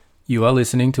You are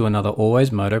listening to another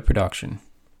Always Moto production.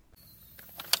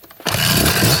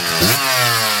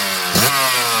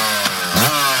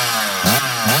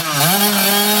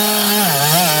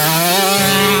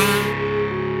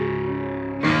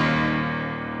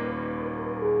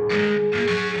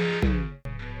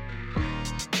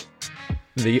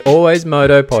 The Always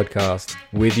Moto podcast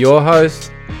with your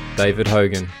host, David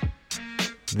Hogan.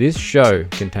 This show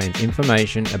contains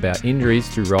information about injuries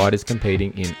to riders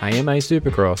competing in AMA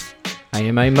Supercross,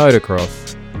 AMA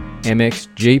Motocross,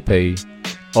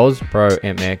 MXGP, Oz Pro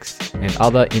MX, and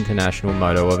other international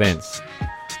moto events.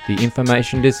 The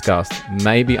information discussed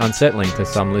may be unsettling to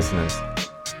some listeners.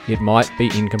 It might be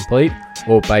incomplete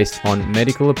or based on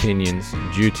medical opinions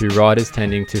due to riders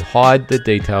tending to hide the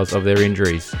details of their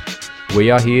injuries.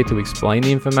 We are here to explain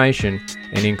the information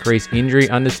and increase injury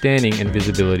understanding and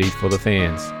visibility for the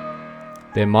fans.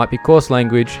 There might be coarse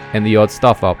language and the odd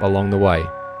stuff up along the way.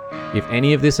 If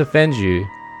any of this offends you,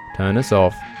 turn us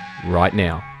off right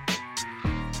now.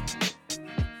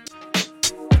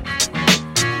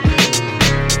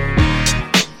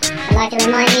 I'd like to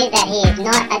remind you that he is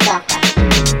not a doctor.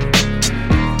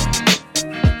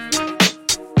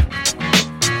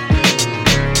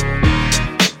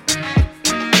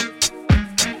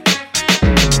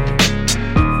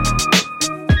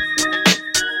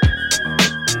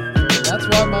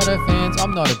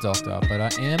 I'm not a doctor, but I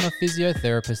am a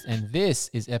physiotherapist, and this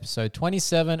is episode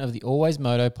 27 of the Always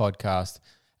Moto podcast.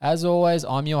 As always,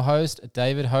 I'm your host,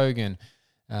 David Hogan.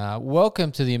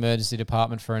 Welcome to the emergency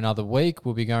department for another week.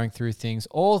 We'll be going through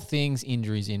all things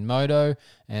injuries in moto,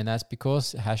 and that's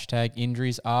because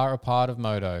 #injuries are a part of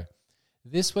moto.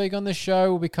 This week on the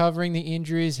show, we'll be covering the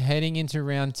injuries heading into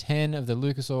round 10 of the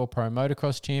Lucas Oil Pro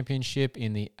Motocross Championship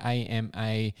in the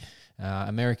AMA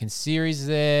American Series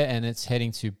there, and it's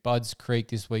heading to Budds Creek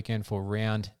this weekend for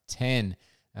round 10.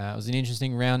 It was an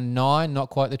interesting round 9, not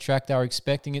quite the track they were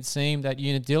expecting, it seemed, at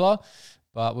Unadilla,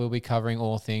 but we'll be covering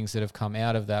all things that have come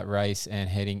out of that race and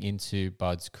heading into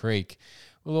Budds Creek.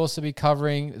 We'll also be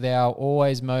covering our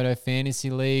Always Moto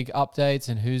Fantasy League updates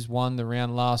and who's won the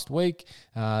round last week.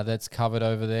 That's covered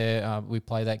over there. We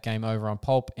play that game over on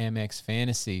Pulp MX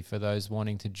Fantasy for those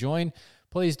wanting to join.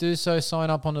 Please do so. Sign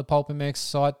up on the Pulp MX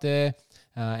site there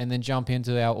and then jump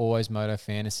into our Always Moto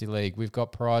Fantasy League. We've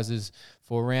got prizes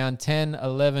for round 10,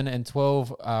 11, and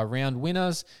 12 round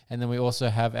winners. And then we also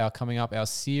have our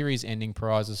series ending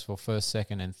prizes for first,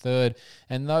 second, and third.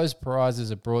 And those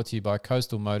prizes are brought to you by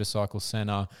Coastal Motorcycle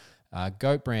Centre,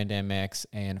 Goat Brand MX,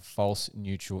 and False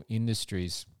Neutral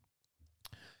Industries.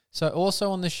 So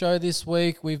also on the show this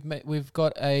week, we've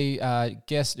got a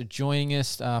guest joining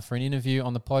us for an interview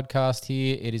on the podcast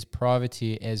here. It is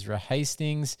Privateer Ezra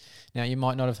Hastings. Now, you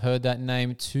might not have heard that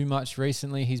name too much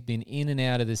recently. He's been in and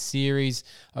out of the series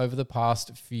over the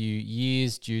past few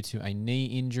years due to a knee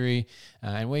injury.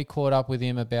 And we caught up with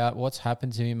him about what's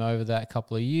happened to him over that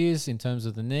couple of years in terms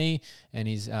of the knee and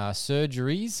his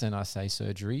surgeries. And I say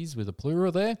surgeries with a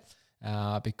plural there.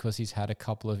 Because he's had a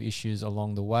couple of issues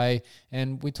along the way,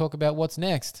 and we talk about what's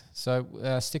next. So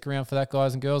stick around for that,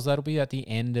 guys and girls. That'll be at the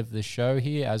end of the show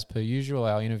here. As per usual,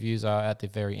 our interviews are at the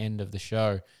very end of the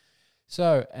show.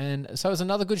 So it's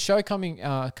another good show coming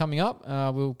up.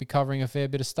 We'll be covering a fair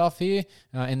bit of stuff here,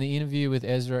 and the interview with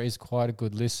Ezra is quite a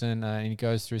good listen, and he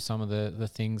goes through some of the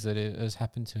things that has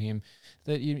happened to him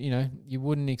that you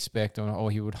wouldn't expect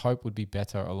or you would hope would be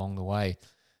better along the way.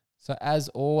 So as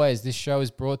always, this show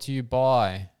is brought to you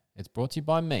by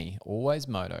me, Always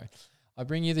Moto. I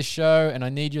bring you the show and I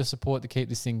need your support to keep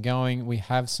this thing going. We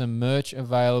have some merch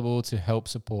available to help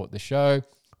support the show.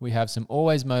 We have some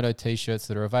Always Moto t-shirts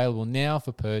that are available now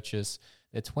for purchase.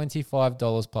 They're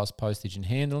 $25 plus postage and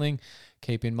handling.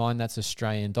 Keep in mind that's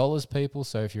Australian dollars, people.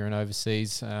 So if you're an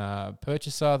overseas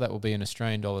purchaser, that will be an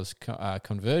Australian dollars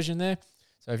conversion there.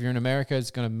 So if you're in America, it's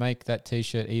going to make that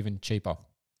t-shirt even cheaper,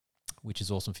 which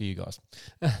is awesome for you guys.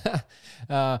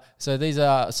 So these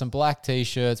are some black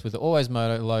t-shirts with the Always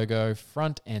Moto logo,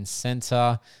 front and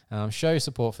center. Show your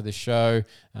support for the show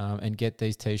and get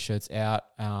these t-shirts out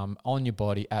on your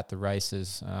body at the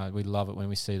races. We love it when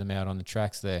we see them out on the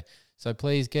tracks there. So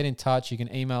please get in touch. You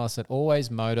can email us at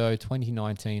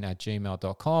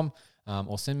alwaysmoto2019@gmail.com.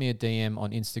 Or send me a DM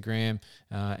on Instagram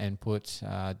and put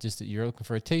just that you're looking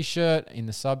for a t-shirt in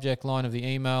the subject line of the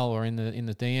email or in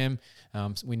the DM.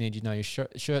 So we need you to know your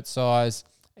shirt size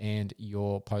and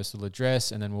your postal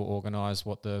address, and then we'll organize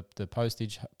what the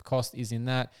postage cost is in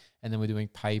that. And then we're doing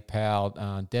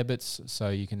PayPal debits, so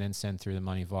you can then send through the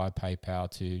money via PayPal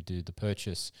to do the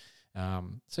purchase.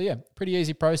 So yeah, pretty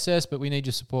easy process, but we need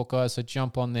your support, guys. So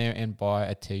jump on there and buy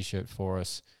a t-shirt for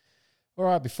us. All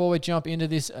right, before we jump into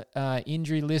this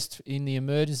injury list in the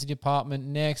emergency department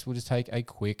next, we'll just take a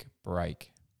quick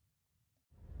break.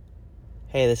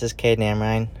 Hey, this is Caden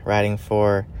Amrine, riding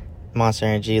for Monster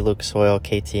Energy, Lucas Oil,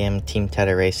 KTM, Team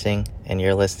Teta Racing, and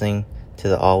you're listening to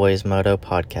the Always Moto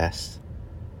podcast.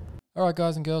 All right,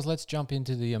 guys and girls, let's jump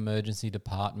into the emergency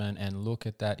department and look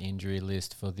at that injury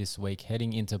list for this week,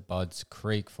 heading into Budds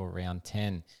Creek for round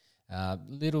 10.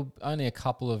 Only a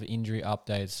couple of injury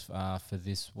updates for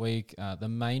this week. The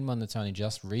main one that's only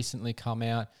just recently come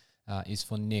out is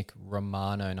for Nick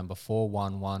Romano, number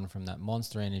 411 from that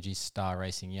Monster Energy Star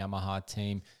Racing Yamaha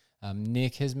team.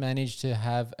 Nick has managed to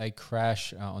have a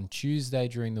crash on Tuesday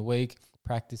during the week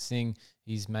practicing.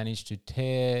 He's managed to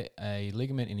tear a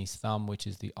ligament in his thumb, which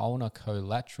is the ulnar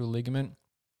collateral ligament.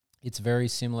 It's very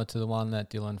similar to the one that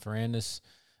Dylan Ferrandis.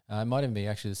 It might even be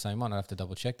actually the same one. I have to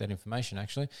double check that information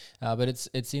actually. But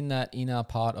it's in that inner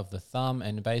part of the thumb,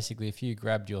 and basically if you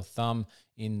grabbed your thumb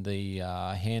in the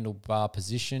handlebar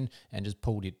position and just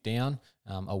pulled it down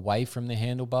away from the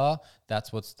handlebar,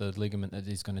 that's what's the ligament that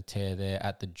is going to tear there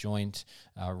at the joint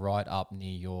right up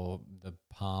near the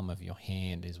palm of your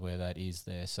hand is where that is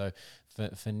there. So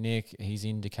for Nick, he's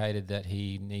indicated that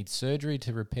he needs surgery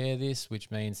to repair this, which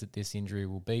means that this injury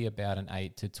will be about an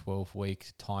 8 to 12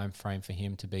 week time frame for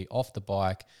him to be off the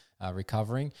bike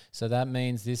recovering. So that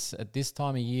means at this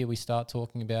time of year, we start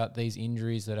talking about these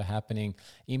injuries that are happening,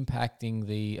 impacting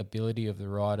the ability of the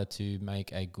rider to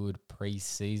make a good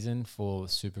pre-season for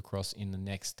Supercross in the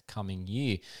next coming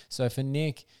year. So for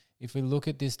Nick, if we look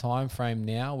at this time frame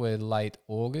now, we're late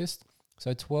August.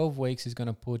 So 12 weeks is going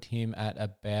to put him at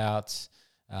about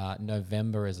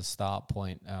November as a start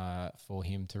point for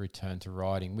him to return to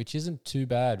riding, which isn't too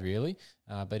bad really.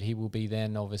 But he will be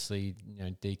then obviously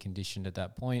deconditioned at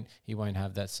that point. He won't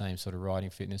have that same sort of riding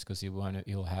fitness because he will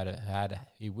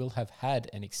have had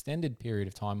an extended period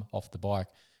of time off the bike,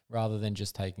 rather than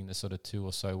just taking the sort of 2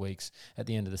 or so weeks at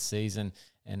the end of the season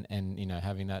and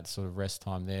having that sort of rest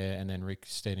time there and then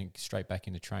stepping straight back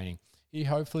into training. He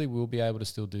hopefully will be able to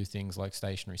still do things like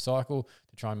stationary cycle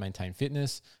to try and maintain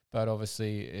fitness, but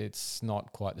obviously it's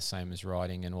not quite the same as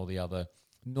riding and all the other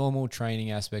normal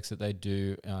training aspects that they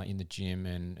do in the gym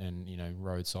and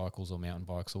road cycles or mountain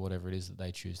bikes or whatever it is that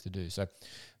they choose to do. So a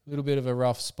little bit of a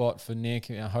rough spot for Nick.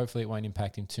 Hopefully it won't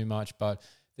impact him too much, but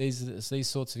these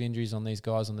sorts of injuries on these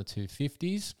guys on the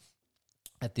 250s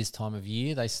at this time of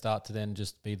year, they start to then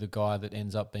just be the guy that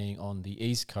ends up being on the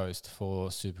East Coast for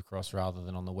Supercross rather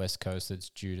than on the West Coast that's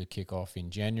due to kick off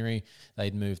in January.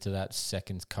 They'd move to that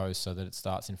second coast so that it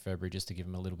starts in February just to give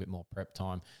him a little bit more prep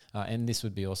time. And this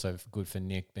would be also good for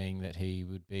Nick, being that he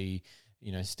would be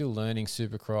still learning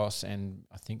Supercross, and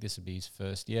I think this would be his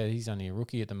first. Yeah, he's only a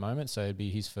rookie at the moment, so it'd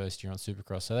be his first year on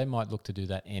Supercross. So they might look to do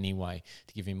that anyway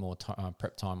to give him more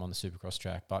prep time on the Supercross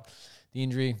track. But the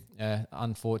injury,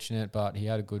 unfortunate, but he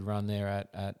had a good run there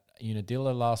at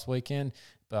Unadilla last weekend,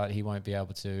 but he won't be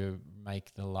able to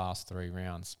make the last 3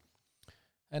 rounds.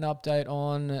 An update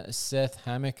on Seth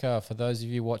Hammaker. For those of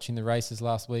you watching the races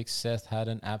last week, Seth had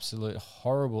an absolute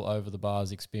horrible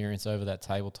over-the-bars experience over that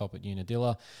tabletop at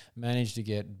Unadilla. Managed to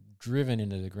get driven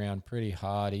into the ground pretty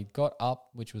hard. He got up,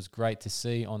 which was great to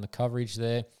see on the coverage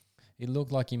there. It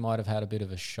looked like he might have had a bit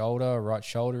of a right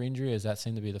shoulder injury, as that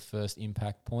seemed to be the first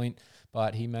impact point.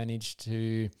 But he managed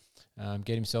to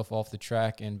get himself off the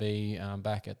track and be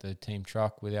back at the team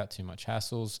truck without too much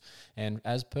hassles. And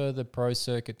as per the Pro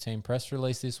Circuit team press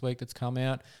release this week that's come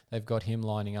out, they've got him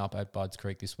lining up at Budds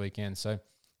Creek this weekend. So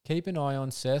keep an eye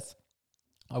on Seth.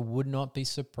 I would not be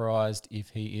surprised if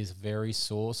he is very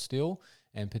sore still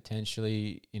and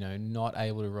potentially, not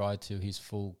able to ride to his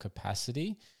full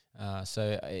capacity.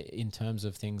 So in terms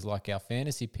of things like our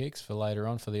fantasy picks for later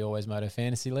on for the Always Moto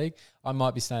Fantasy League, I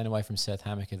might be staying away from Seth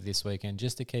Hammaker this weekend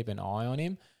just to keep an eye on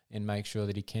him and make sure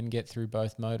that he can get through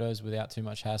both motos without too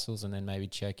much hassles, and then maybe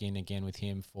check in again with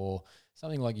him for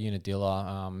something like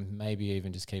Unadilla, maybe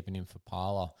even just keeping him for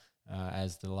Parla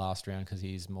as the last round because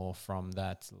he's more from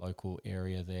that local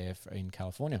area there in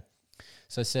California.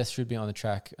 So Seth should be on the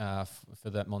track for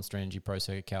that Monster Energy Pro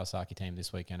Circuit Kawasaki team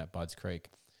this weekend at Budds Creek.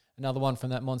 Another one from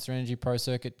that Monster Energy Pro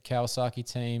Circuit Kawasaki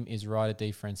team is Ryder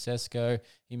Di Francesco.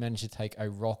 He managed to take a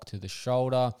rock to the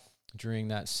shoulder during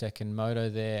that second moto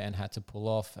there and had to pull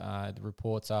off. The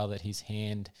reports are that his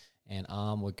hand and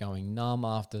arm were going numb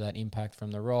after that impact from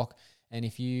the rock. And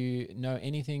if you know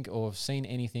anything or have seen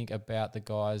anything about the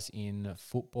guys in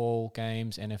football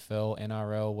games, NFL,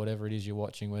 NRL, whatever it is you're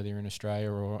watching, whether you're in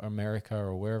Australia or America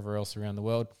or wherever else around the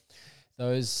world,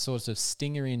 those sorts of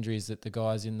stinger injuries that the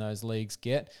guys in those leagues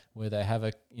get, where they have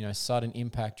a sudden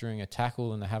impact during a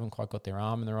tackle and they haven't quite got their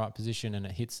arm in the right position and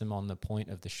it hits them on the point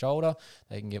of the shoulder,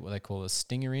 they can get what they call a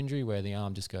stinger injury, where the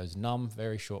arm just goes numb,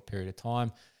 very short period of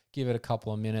time. Give it a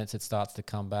couple of minutes, it starts to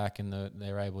come back and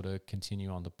they're able to continue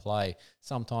on to play.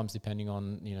 Sometimes, depending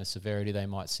on severity, they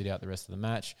might sit out the rest of the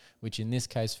match, which in this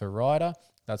case for Ryder,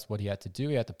 that's what he had to do.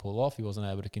 He had to pull off. He wasn't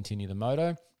able to continue the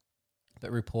moto.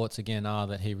 But reports again are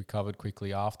that he recovered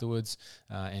quickly afterwards,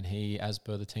 and he, as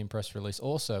per the team press release,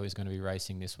 also is going to be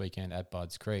racing this weekend at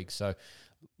Budds Creek. So,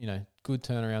 good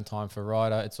turnaround time for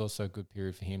Ryder. It's also a good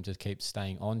period for him to keep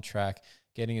staying on track,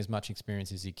 getting as much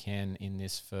experience as he can in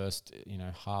this first,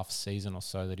 half season or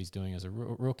so that he's doing as a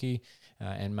rookie,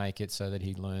 and make it so that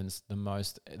he learns the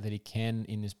most that he can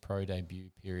in this pro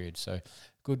debut period. So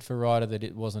good for Ryder that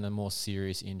it wasn't a more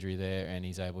serious injury there, and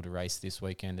he's able to race this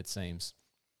weekend, it seems.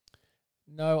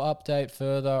 No update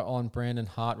further on Brandon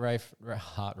Hartraft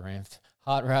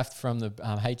from the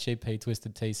HEP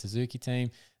Twisted Tea Suzuki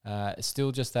team.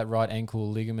 Still just that right ankle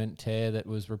ligament tear that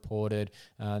was reported.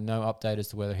 No update as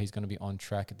to whether he's going to be on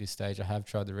track at this stage. I have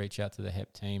tried to reach out to the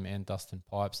HEP team and Dustin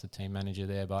Pipes, the team manager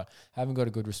there, but haven't got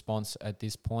a good response at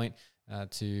this point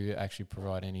to actually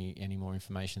provide any more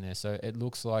information there. So it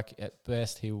looks like at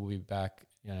best he will be back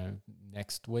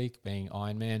next week, being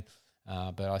Ironman.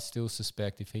 But I still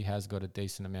suspect if he has got a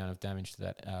decent amount of damage to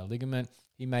that ligament,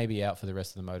 he may be out for the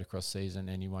rest of the motocross season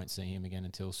and you won't see him again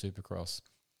until Supercross.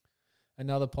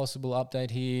 Another possible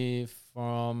update here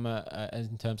from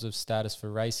in terms of status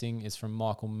for racing is from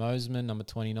Michael Mosman, number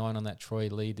 29 on that Troy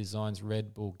Lee Designs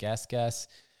Red Bull Gas.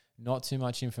 Not too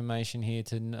much information here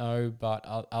to know, but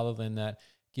other than that,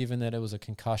 given that it was a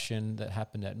concussion that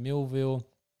happened at Millville,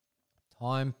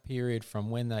 time period from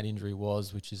when that injury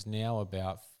was, which is now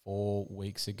about 4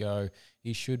 weeks ago,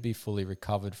 he should be fully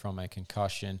recovered from a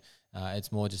concussion.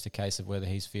 It's more just a case of whether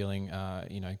he's feeling,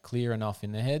 clear enough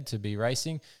in the head to be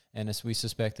racing, and as we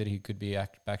suspect that he could be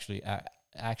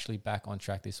actually back on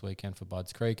track this weekend for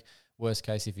Budds Creek. Worst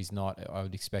case, if he's not, I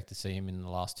would expect to see him in the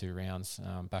last 2 rounds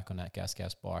back on that gas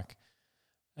bike.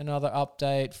 Another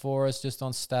update for us just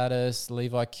on status,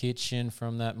 Levi Kitchen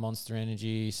from that Monster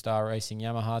Energy Star Racing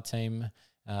Yamaha team.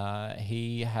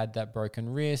 He had that broken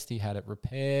wrist. He had it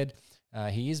repaired.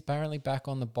 He is apparently back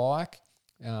on the bike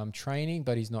training,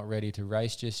 but he's not ready to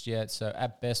race just yet. So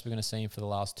at best, we're going to see him for the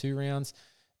last 2 rounds.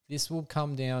 This will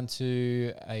come down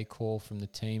to a call from the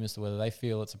team as to whether they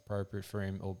feel it's appropriate for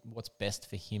him or what's best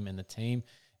for him and the team,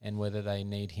 and whether they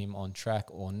need him on track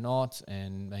or not,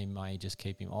 and they may just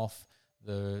keep him off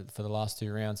for the last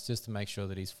 2 rounds just to make sure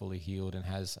that he's fully healed and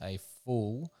has a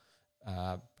full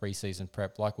preseason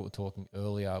prep, like we were talking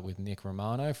earlier with Nick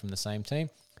Romano from the same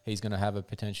team. He's going to have a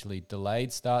potentially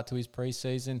delayed start to his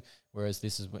preseason, whereas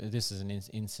this is an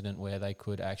incident where they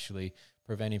could actually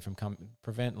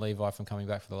prevent Levi from coming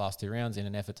back for the last 2 rounds in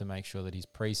an effort to make sure that his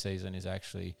preseason is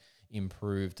actually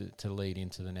improved to lead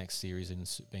into the next series in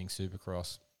being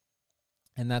Supercross.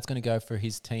 And that's going to go for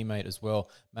his teammate as well,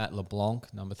 Matt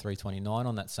LeBlanc, number 329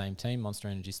 on that same team, Monster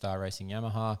Energy Star Racing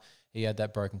Yamaha. He had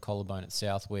that broken collarbone at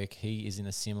Southwick. He is in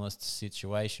a similar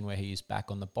situation where he is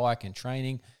back on the bike and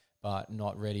training, but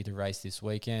not ready to race this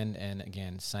weekend. And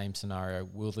again, same scenario.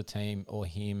 Will the team or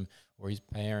him or his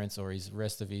parents or his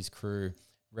rest of his crew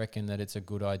reckon that it's a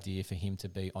good idea for him to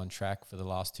be on track for the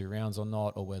last 2 rounds or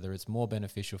not, or whether it's more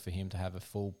beneficial for him to have a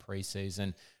full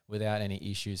preseason without any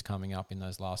issues coming up in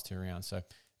those last 2 rounds. So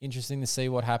interesting to see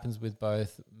what happens with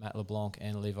both Matt LeBlanc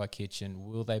and Levi Kitchen.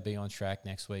 Will they be on track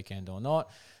next weekend or not?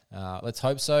 Let's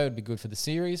hope so. It'd be good for the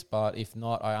series, but if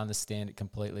not, I understand it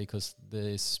completely because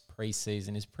this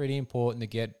preseason is pretty important to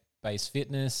get base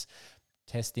fitness,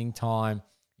 testing time,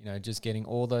 just getting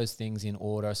all those things in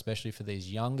order, especially for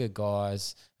these younger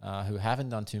guys who haven't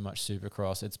done too much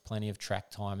Supercross. It's plenty of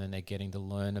track time and they're getting to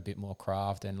learn a bit more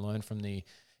craft and learn from the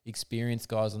experienced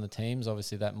guys on the teams.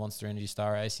 Obviously, that Monster Energy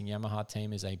Star Racing Yamaha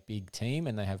team is a big team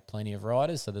and they have plenty of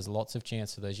riders, so there's lots of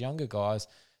chance for those younger guys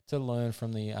to learn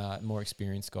from the more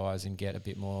experienced guys and get a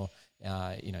bit more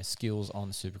skills on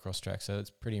the Supercross track. So it's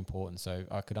pretty important. So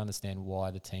I could understand why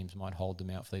the teams might hold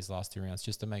them out for these last 2 rounds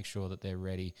just to make sure that they're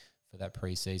ready for that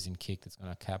preseason kick that's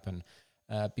going to happen.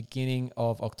 Beginning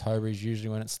of October is usually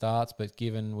when it starts, but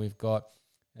given we're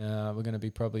going to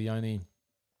be probably they're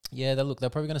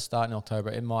probably going to start in October.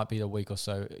 It might be a week or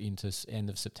so into end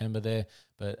of September there,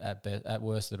 but at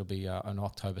worst it'll be an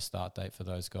October start date for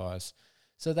those guys.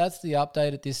 So that's the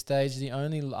update at this stage. The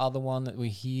only other one that we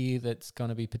hear that's going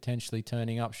to be potentially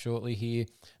turning up shortly here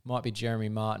might be Jeremy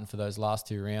Martin for those last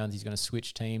 2 rounds. He's going to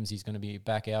switch teams. He's going to be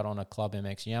back out on a Club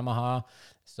MX Yamaha.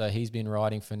 So he's been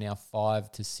riding for now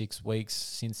 5 to 6 weeks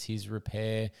since his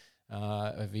repair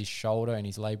of his shoulder and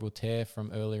his labral tear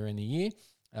from earlier in the year.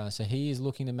 So he is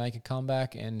looking to make a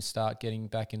comeback and start getting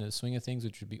back into the swing of things,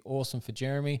 which would be awesome for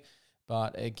Jeremy.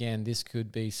 But again, this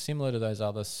could be similar to those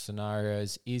other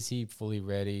scenarios. Is he fully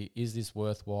ready? Is this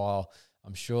worthwhile?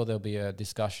 I'm sure there'll be a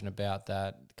discussion about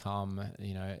that come,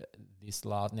 this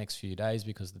next few days,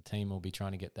 because the team will be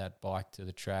trying to get that bike to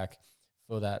the track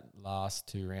for that last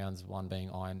 2 rounds,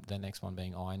 the next one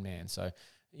being Ironman. So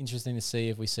interesting to see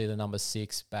if we see the number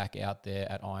 6 back out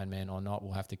there at Ironman or not.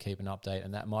 We'll have to keep an update,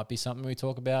 and that might be something we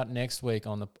talk about next week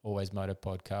on the Always Moto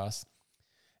podcast.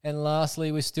 And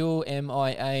lastly, we're still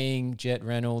MIAing Jet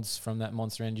Reynolds from that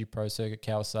Monster Energy Pro Circuit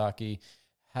Kawasaki.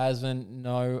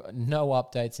 No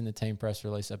updates in the team press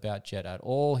release about Jet at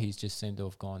all. He's just seemed to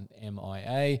have gone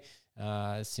MIA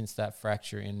since that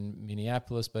fracture in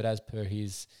Minneapolis. But as per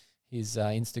his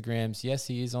Instagrams, yes,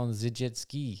 he is on the jet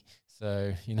ski.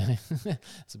 So,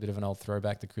 it's a bit of an old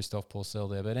throwback to Christophe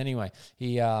Pourcel there. But anyway,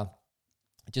 he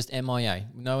just MIA.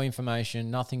 No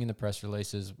information, nothing in the press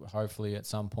releases. Hopefully at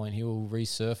some point he will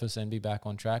resurface and be back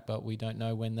on track, but we don't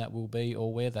know when that will be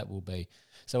or where that will be.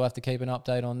 So we'll have to keep an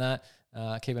update on that,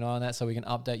 keep an eye on that so we can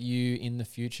update you in the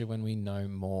future when we know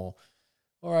more.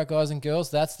 All right, guys and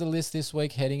girls, that's the list this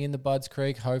week heading into Budds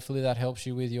Creek. Hopefully that helps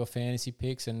you with your fantasy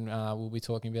picks, and we'll be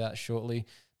talking about that shortly.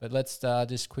 But let's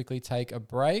just quickly take a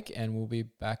break, and we'll be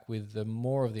back with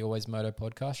more of the Always Moto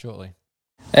podcast shortly.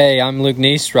 Hey, I'm Luke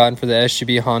Neese, riding for the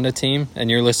SGB Honda team, and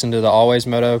you're listening to the Always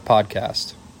Moto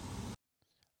podcast.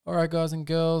 All right, guys and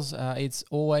girls, it's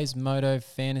Always Moto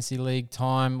Fantasy League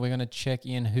time. We're going to check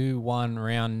in who won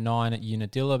round 9 at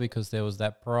Unadilla, because there was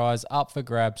that prize up for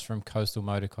grabs from Coastal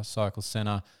Motorcycle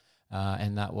Centre,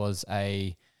 and that was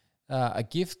a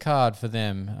gift card for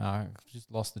them.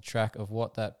 Just lost the track of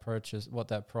what that prize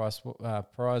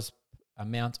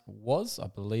amount was. I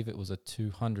believe it was a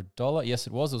 $200. Yes,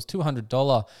 it was. It was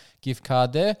 $200 gift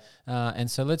card there. And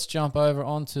so let's jump over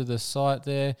onto the site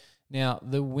there. Now,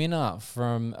 the winner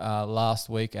from last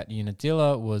week at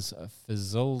Unadilla was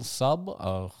Fazul Sub.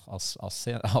 Oh,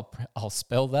 I'll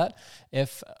spell that.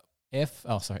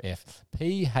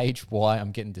 P-H-Y,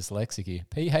 I'm getting dyslexic here.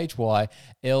 P-H-Y-L-Z-U-B.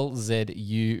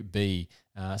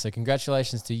 So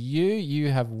congratulations to you.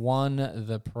 You have won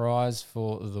the prize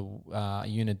for the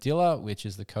Unadilla, which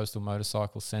is the Coastal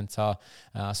Motorcycle Centre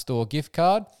store gift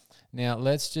card. Now,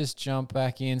 let's just jump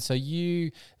back in. So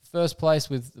you... First place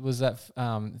was that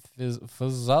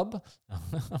Fazub.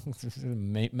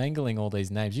 Mangling all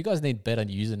these names. You guys need better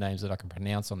usernames that I can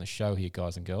pronounce on the show here,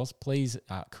 guys and girls. Please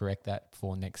correct that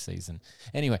for next season.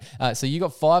 Anyway, so you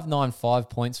got 595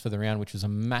 points for the round, which was a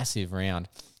massive round.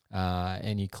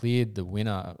 And you cleared the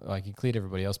winner, you cleared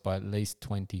everybody else by at least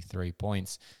 23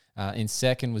 points. In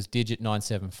second was Digit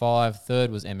 975.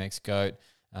 Third was MX Goat.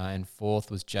 And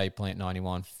fourth was J-Plant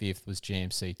 91. Fifth was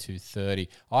GMC 230.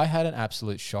 I had an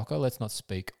absolute shocker. Let's not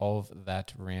speak of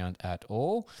that round at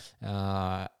all.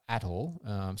 So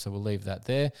we'll leave that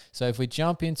there. So if we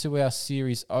jump into our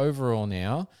series overall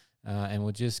now, and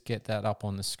we'll just get that up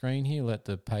on the screen here. Let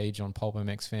the page on Pulp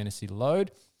MX Fantasy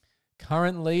load.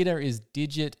 Current leader is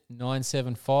Digit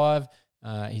 975.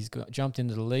 He's jumped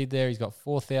into the lead there. He's got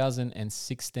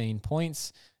 4,016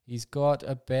 points. He's got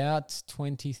about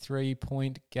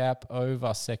 23-point gap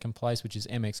over second place, which is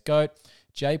MX Goat.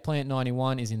 J-Plant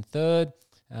 91 is in third.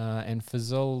 And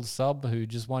Fazul Sub, who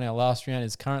just won our last round,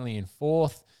 is currently in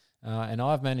fourth. And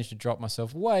I've managed to drop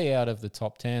myself way out of the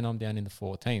top 10. I'm down in the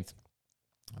 14th.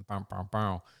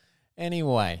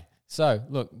 Anyway, so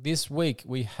look, this week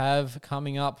we have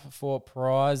coming up for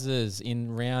prizes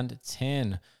in round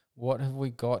 10. What have we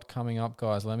got coming up,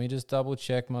 guys? Let me just double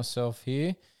check myself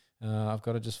here. I've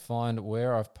got to just find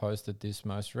where I've posted this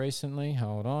most recently.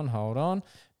 Hold on.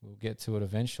 We'll get to it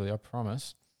eventually, I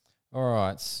promise. All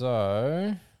right,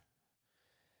 so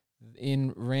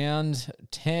in round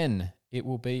 10, it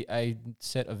will be a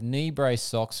set of knee brace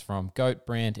socks from Goat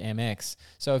Brand MX.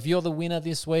 So if you're the winner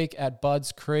this week at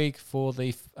Budds Creek for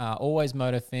the Always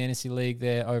Moto Fantasy League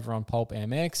there over on Pulp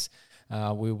MX,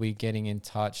 we'll be getting in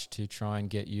touch to try and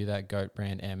get you that Goat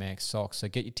Brand MX socks. So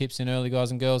get your tips in early,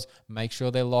 guys and girls. Make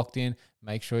sure they're locked in.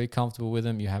 Make sure you're comfortable with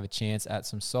them. You have a chance at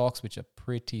some socks, which are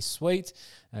pretty sweet,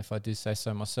 if I do say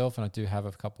so myself. And I do have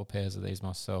a couple of pairs of these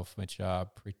myself, which are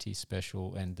pretty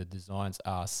special, and the designs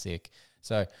are sick.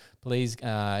 So please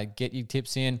get your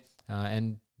tips in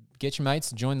and get your mates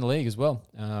to join the league as well.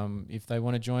 If they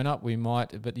want to join up, we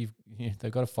might, but they've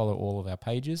got to follow all of our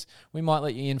pages. We might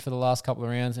let you in for the last couple of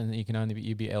rounds, and you can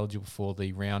only be eligible for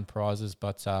the round prizes.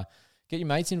 But get your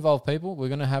mates involved, people. We're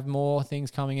going to have more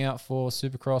things coming out for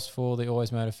Supercross for the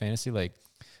Always Moto Fantasy League.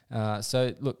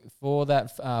 So look, for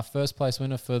that first place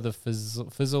winner for the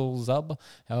Fizzlezub,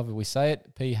 however we say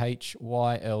it,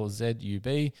 PHYLZUB,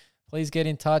 please get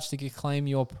in touch to claim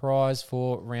your prize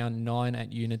for round 9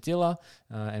 at Unadilla,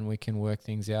 and we can work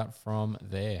things out from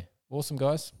there. Awesome,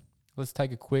 guys. Let's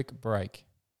take a quick break.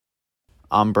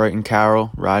 I'm Brighton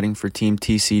Carroll, riding for Team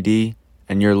TCD,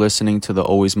 and you're listening to the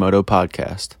Always Moto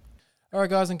podcast. All right,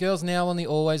 guys and girls, now on the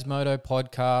Always Moto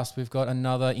podcast, we've got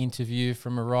another interview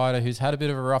from a rider who's had a bit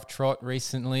of a rough trot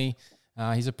recently.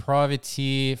 He's a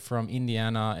privateer from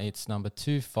Indiana. It's number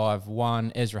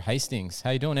 251, Ezra Hastings.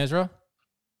 How you doing, Ezra?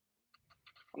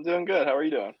 I'm doing good. How are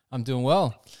you doing? I'm doing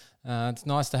well. It's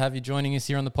nice to have you joining us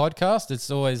here on the podcast.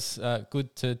 It's always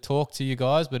good to talk to you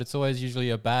guys, but it's always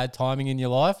usually a bad timing in your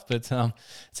life. But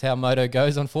it's how moto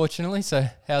goes, unfortunately. So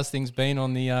how's things been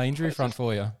on the injury front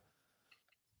for you?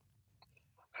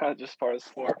 Just part of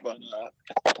sport, but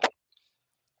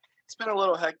it's been a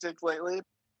little hectic lately.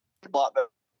 A lot better.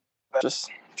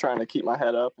 Just trying to keep my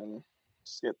head up and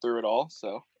just get through it all.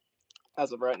 So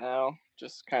as of right now,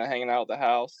 just kind of hanging out at the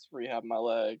house, rehabbing my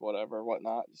leg,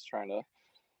 whatnot. Just trying to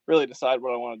really decide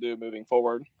what I want to do moving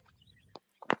forward.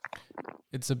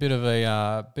 It's a bit of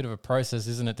a process,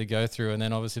 isn't it, to go through, and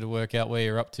then obviously to work out where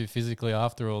you're up to physically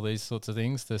after all these sorts of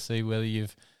things, to see whether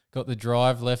you've got the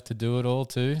drive left to do it all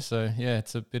too. So yeah,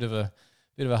 it's a bit of a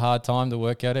hard time to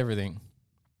work out everything.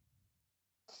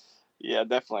 Yeah,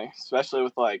 definitely, especially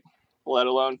with let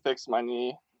alone fix my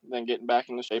knee, then getting back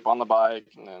into shape on the bike,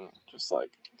 and then just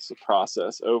it's a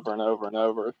process over and over and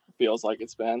over. It feels like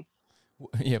it's been.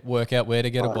 Yeah, work out where to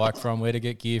get a bike from, where to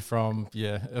get gear from.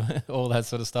 Yeah, all that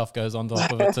sort of stuff goes on top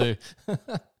of it too.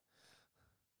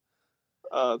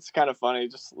 It's kind of funny,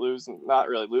 just not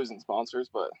really losing sponsors,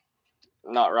 but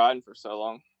not riding for so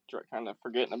long, kind of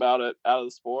forgetting about it out of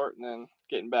the sport, and then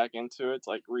getting back into it. It's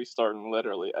like restarting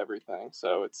literally everything.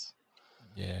 So it's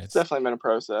definitely been a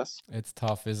process. It's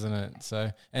tough, isn't it?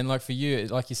 So, and for you,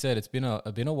 like you said, it's been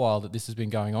a while that this has been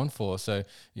going on for. So,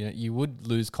 you would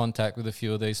lose contact with a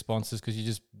few of these sponsors because you're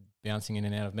just bouncing in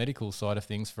and out of medical side of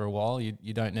things for a while.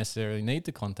 You don't necessarily need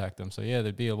to contact them. So yeah,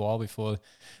 there'd be a while before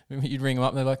you'd ring them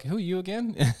up and they're like, "Who are you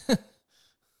again?"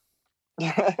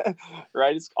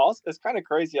 Right. It's kind of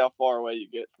crazy how far away you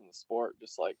get from the sport,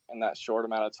 just in that short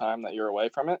amount of time that you're away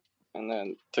from it. And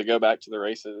then to go back to the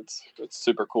races, it's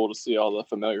super cool to see all the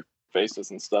familiar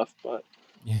faces and stuff. But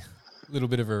yeah, a little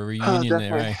bit of a reunion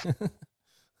there, eh?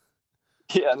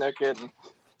 Yeah, no kidding.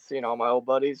 Seeing all my old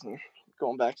buddies and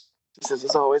going back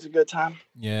is always a good time.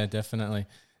 Yeah, definitely.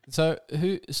 So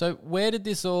where did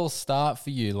this all start for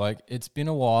you? It's been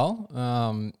a while.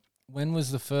 When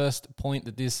was the first point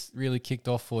that this really kicked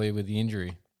off for you with the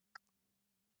injury?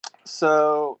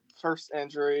 So first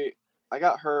injury, I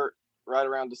got hurt right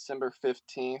around December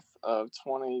 15th of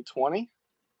 2020.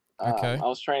 Okay. I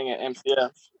was training at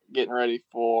MCF, getting ready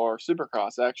for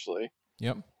Supercross, actually.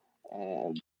 Yep.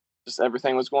 And just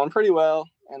everything was going pretty well.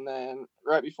 And then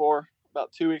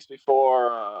about 2 weeks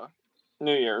before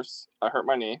New Year's, I hurt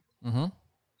my knee. Mm-hmm.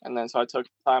 And then so I took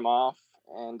time off,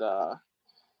 and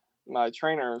my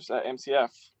trainers at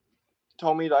MCF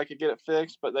told me that I could get it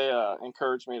fixed, but they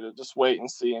encouraged me to just wait and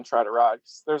see and try to ride.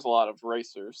 'Cause there's a lot of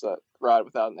racers that ride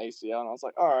without an ACL, and I was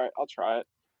like, all right, I'll try it.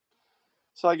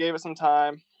 So I gave it some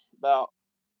time. Got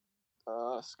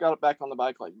it back on the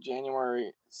bike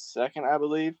January 2nd, I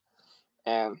believe,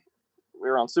 and we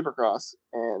were on Supercross,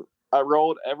 and I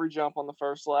rolled every jump on the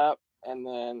first lap, and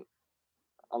then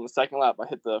on the second lap, I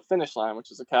hit the finish line, which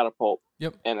is a catapult.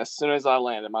 Yep. And as soon as I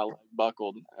landed, my leg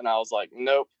buckled, and I was like,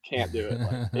 nope, can't do it.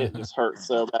 It just hurt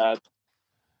so bad.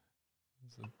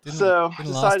 So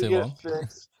decided to get it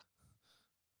fixed.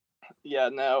 Yeah,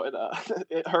 no,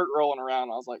 it hurt rolling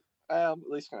around. I was like, I'm at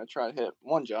least going to try to hit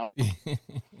one jump.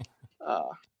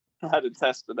 I had to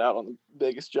test it out on the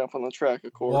biggest jump on the track,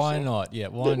 of course. Why not? Yeah,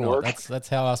 why not? Work. That's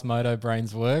how us moto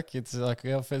brains work. It's like,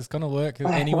 if it's going to work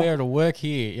anywhere, it'll work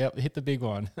here. Yep, hit the big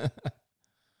one.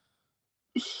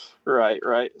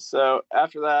 Right. So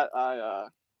after that, I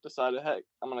decided, heck,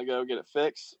 I'm going to go get it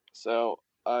fixed. So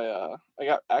I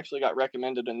got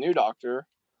recommended a new doctor,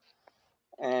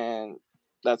 and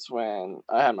that's when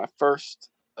I had my first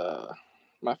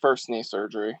knee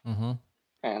surgery. Mm-hmm.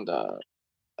 And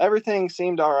everything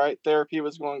seemed all right. Therapy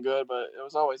was going good, but it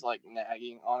was always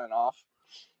nagging on and off.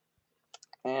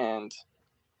 And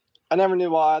I never knew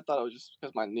why. I thought it was just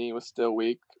because my knee was still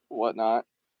weak, whatnot.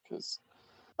 Because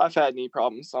I've had knee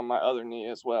problems on my other knee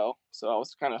as well, so I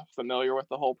was kind of familiar with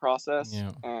the whole process.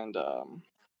 Yeah. And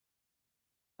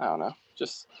I don't know,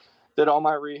 just did all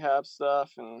my rehab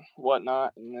stuff and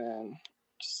whatnot, and then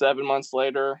 7 months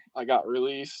later, I got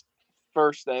released.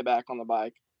 First day back on the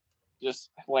bike, just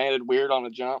landed weird on a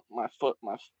jump. My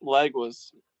leg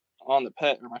was on the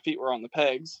peg, or my feet were on the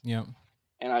pegs. Yeah.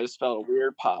 And I just felt a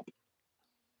weird pop,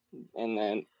 and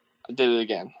then I did it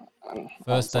again.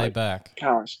 First day back.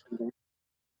 Gosh,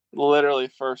 literally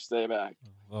first day back.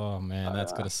 Oh man,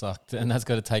 that's got to suck, and that's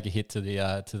got to take a hit to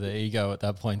the ego at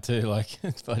that point too. Like,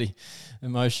 it's buddy,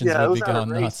 emotions would be going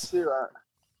nuts. Too.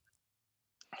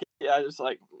 Just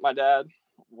like my dad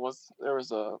there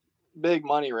was a big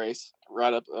money race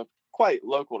right up quite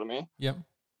local to me. Yep.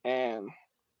 And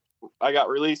I got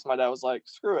released. My dad was like,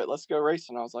 "Screw it, let's go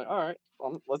racing." I was like, "All right,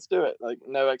 let's do it." Like,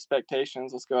 no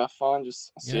expectations. Let's go have fun.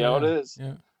 Just see how it is.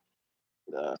 Yeah.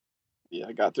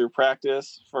 I got through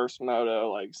practice, first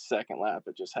moto, like second lap,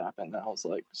 it just happened. I was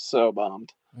like so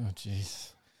bummed. Oh,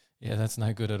 jeez. Yeah, that's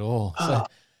no good at all.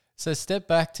 So step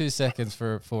back 2 seconds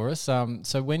for us.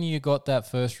 So when you got that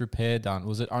first repair done,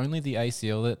 was it only the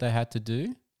ACL that they had to do?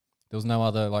 There was no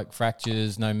other like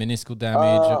fractures, no meniscal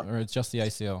damage, or it's just the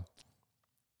ACL?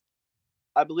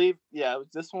 I believe,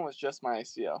 this one was just my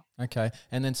ACL. Okay,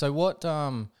 and then so what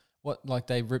like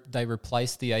they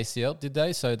replaced the ACL, did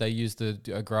they? So they used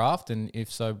a graft, and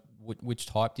if so, which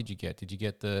type did you get? Did you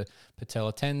get the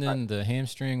patella tendon, the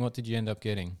hamstring? What did you end up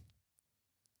getting?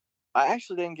 I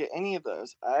actually didn't get any of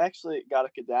those. I actually got a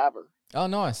cadaver. Oh,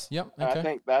 nice. Yep. Okay. And I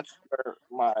think that's where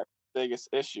my biggest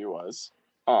issue was.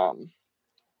 I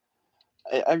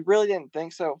really didn't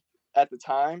think so at the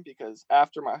time, because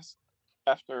after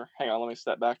hang on, let me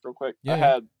step back real quick. Yeah, I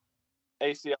had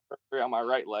ACL surgery on my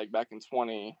right leg back in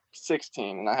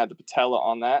 2016, and I had the patella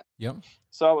on that. Yep.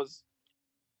 So I was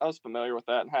familiar with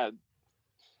that, and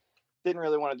didn't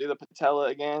really want to do the patella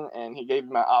again, and he gave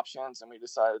me my options, and we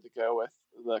decided to go with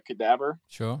the cadaver.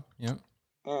 Sure. Yep.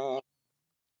 And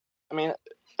I mean,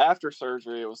 after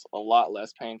surgery, it was a lot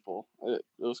less painful. It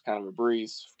was kind of a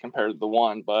breeze compared to the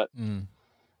one, but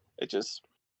it just,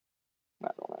 I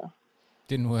don't know.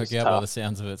 Didn't work out by the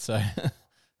sounds of it. So,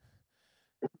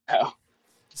 no.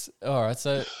 All right.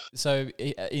 So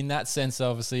in that sense,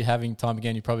 obviously having time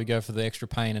again, you probably go for the extra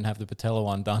pain and have the patella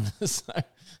one done. So.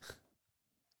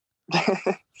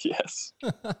 Yes.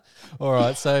 All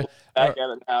right. So back at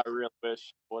it now, I really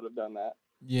wish I would have done that.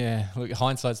 Yeah, look,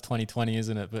 hindsight's 20/20,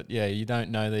 isn't it? But yeah, you don't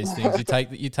know these things. You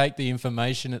take the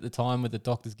information at the time with the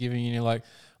doctor's giving you, and you're like,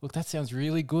 look, that sounds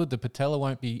really good. The patella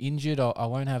won't be injured. I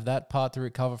won't have that part to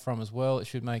recover from as well. It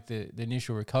should make the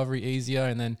initial recovery easier,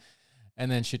 and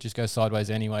then shit just goes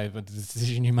sideways anyway. But the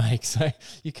decision you make, so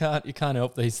you can't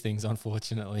help these things,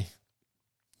 unfortunately.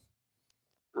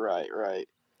 Right.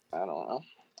 I don't know.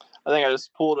 I think I just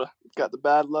got the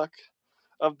bad luck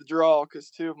of the draw, because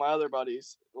two of my other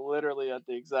buddies literally at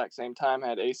the exact same time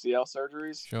had ACL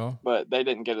surgeries. Sure. But they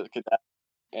didn't get a cadaver,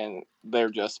 and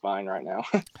they're just fine right now.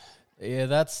 Yeah,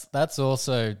 that's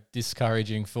also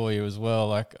discouraging for you as well.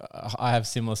 Like, I have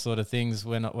similar sort of things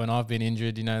when I've been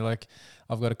injured, like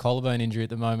I've got a collarbone injury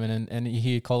at the moment, and you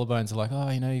hear collarbones are like, oh,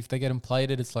 if they get them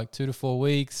plated, it's like 2 to 4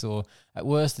 weeks, or at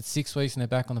worst it's 6 weeks and they're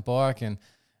back on the bike. And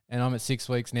I'm at 6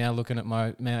 weeks now looking at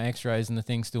my x-rays and the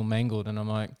thing's still mangled. And I'm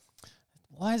like,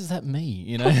 why is that me?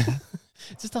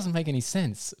 It just doesn't make any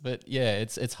sense. But yeah,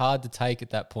 it's hard to take at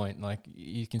that point. Like,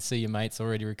 you can see your mates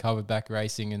already recovered back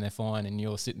racing and they're fine, and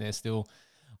you're sitting there still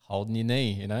holding your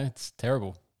knee. It's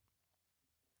terrible.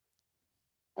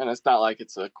 And it's not like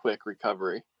it's a quick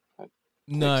recovery.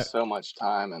 It takes so much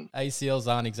time, and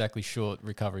ACLs aren't exactly short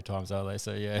recovery times, are they?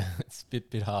 So yeah, it's a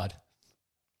bit hard.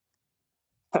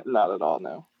 Not at all,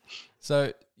 no.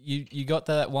 So you got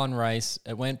that one race,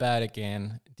 it went bad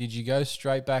again. Did you go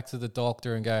straight back to the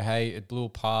doctor and go, hey, it blew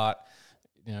apart,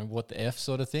 what the F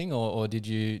sort of thing? Or did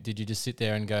you just sit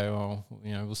there and go, oh,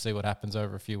 we'll see what happens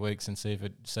over a few weeks and see if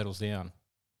it settles down?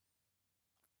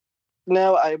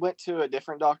 No, I went to a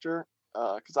different doctor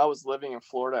because I was living in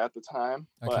Florida at the time.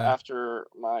 Okay. But after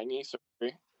my knee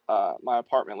surgery, my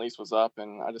apartment lease was up,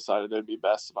 and I decided it would be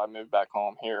best if I moved back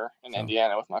home here in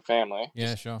Indiana with my family.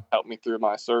 Yeah, sure. Help me through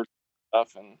my surgery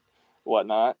stuff and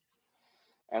whatnot.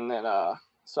 And then,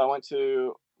 so I went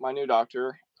to my new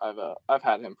doctor. I've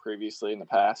had him previously in the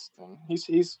past, and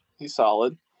he's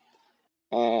solid.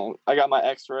 And I got my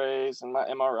X-rays and my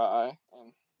MRI,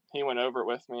 and he went over it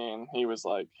with me, and he was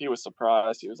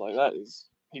surprised. He was like,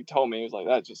 he told me, he was like,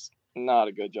 that's just not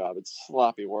a good job. It's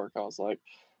sloppy work. I was like,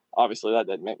 obviously that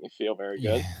didn't make me feel very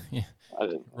good. Yeah. I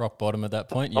didn't. Rock bottom at that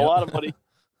point. A lot of what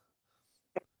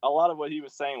a lot of what he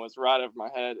was saying was right over my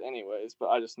head anyways, but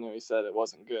I just knew he said it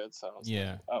wasn't good. So I was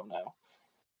like, oh no.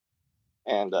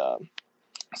 And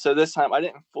so this time I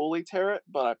didn't fully tear it,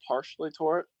 but I partially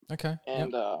tore it. Okay.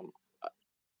 And so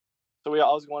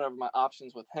I was going over my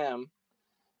options with him,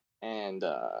 and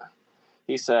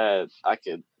he said I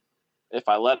could, if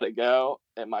I let it go,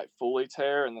 it might fully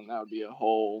tear, and then that would be a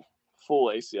whole full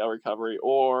ACL recovery,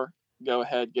 or go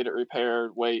ahead, get it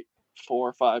repaired, wait 4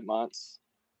 or 5 months,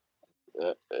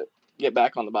 get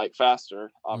back on the bike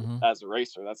faster. As a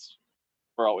racer, that's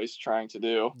what we're always trying to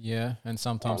do. Yeah, and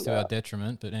sometimes to our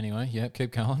detriment, but anyway, yeah,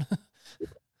 keep going.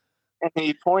 And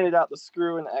he pointed out the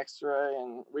screw in the x-ray,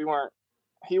 and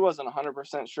he wasn't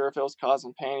 100% sure if it was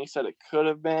causing pain. He said it could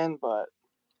have been, but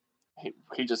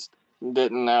he just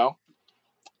didn't know.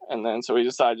 And then so we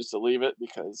decided just to leave it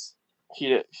because he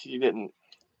didn't.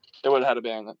 It would have had to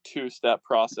been a 2-step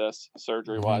process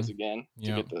surgery wise again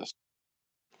to get this.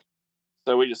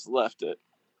 So we just left it,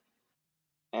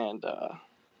 and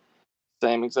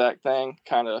same exact thing.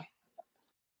 Kind of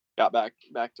got back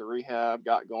to rehab,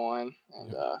 got going,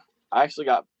 and I actually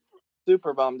got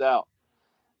super bummed out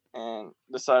and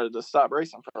decided to stop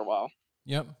racing for a while.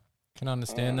 Yep, can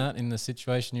understand that in the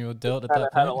situation you were dealt at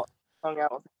that point. Hung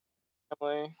out with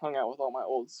family, hung out with all my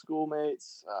old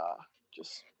schoolmates,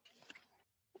 just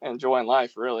enjoying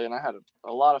life really, and I had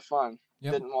a lot of fun.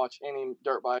 Didn't watch any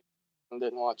dirt bike and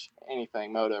didn't watch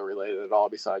anything moto related at all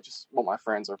besides just what my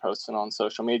friends are posting on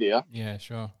social media. Yeah,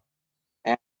 sure.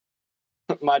 And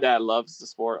my dad loves the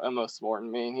sport almost more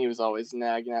than me, and he was always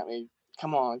nagging at me,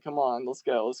 come on, let's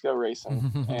go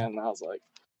racing. And I was like,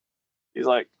 he's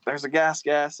like, there's a gas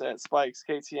at Spikes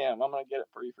KTM. I'm going to get it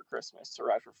for you for Christmas to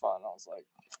ride for fun. I was like,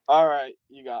 all right,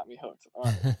 you got me hooked. All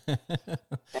right.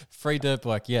 Free dirt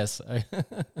bike, yes. So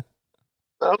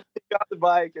we got the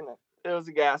bike, and it was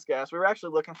a gas. We were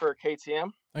actually looking for a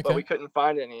KTM, but we couldn't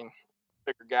find any.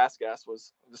 Bigger gas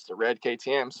was just a red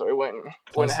KTM, so we went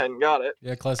ahead and got it.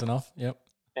 Yeah, close enough. Yep.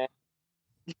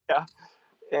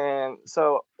 And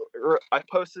so I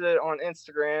posted it on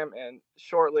Instagram, and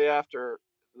shortly after,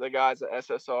 the guys at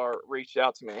SSR reached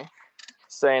out to me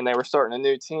saying they were starting a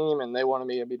new team and they wanted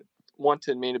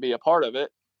me to be a part of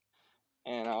it.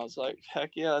 And I was like,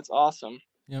 heck yeah, that's awesome.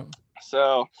 Yep.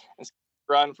 So instead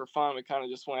of riding for fun, we kind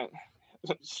of just went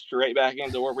straight back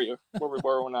into where we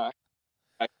were when I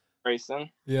racing.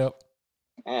 Yep.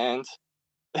 And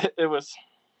it was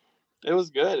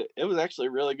good. It was actually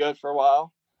really good for a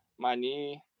while. My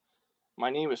knee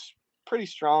was pretty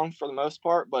strong for the most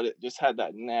part, but it just had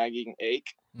that nagging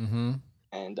ache.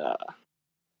 And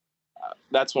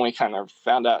that's when we kind of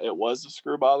found out it was the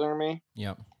screw bothering me.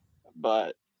 Yep.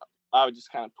 But I would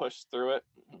just kind of push through it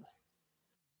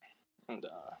and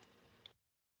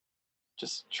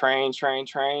just train,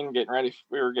 getting ready.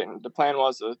 The plan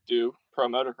was to do pro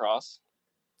motocross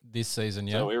this season.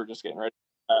 Yeah. So we were just getting ready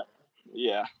for that.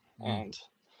 Yeah. And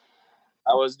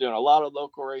I was doing a lot of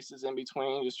local races in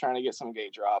between, just trying to get some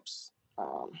gate drops,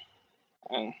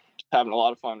 and just having a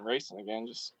lot of fun racing again,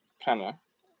 just kind of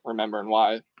remembering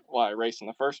why I raced in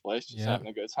the first place, just having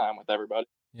a good time with everybody.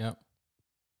 Yep.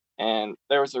 And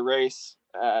there was a race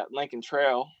at Lincoln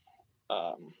Trail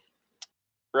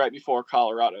right before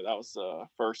Colorado. That was the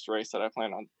first race that I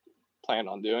planned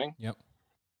on doing. Yep.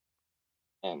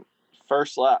 And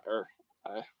first lap,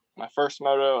 my first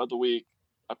moto of the week,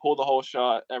 I pulled the whole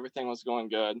shot. Everything was going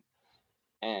good.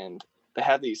 And they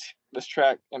had this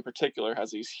track in particular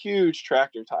has these huge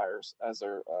tractor tires as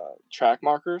their track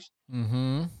markers.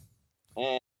 Mm-hmm.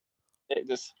 And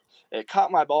it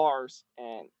caught my bars,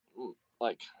 and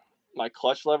like my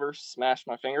clutch lever smashed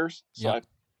my fingers. So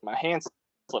my hand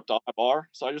slipped off my bar.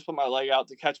 So I just put my leg out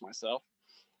to catch myself.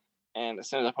 And as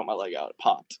soon as I put my leg out, it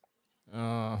popped.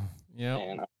 Yeah.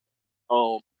 And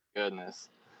oh goodness.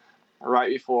 Right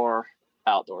before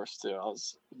outdoors too, I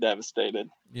was devastated.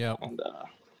 Yeah. And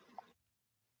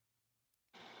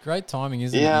great timing,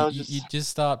 isn't it? You just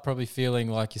start probably feeling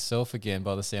like yourself again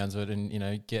by the sounds of it,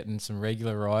 and getting some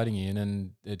regular riding in,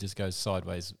 and it just goes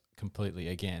sideways completely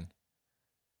again.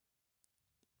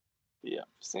 Yeah,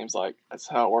 seems like that's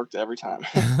how it worked every time.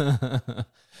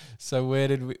 So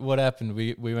what happened?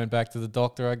 We went back to the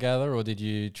doctor, I gather, or did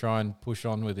you try and push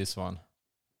on with this one?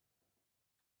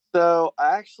 So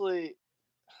I've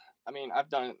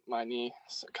done my knee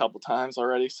a couple times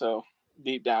already, so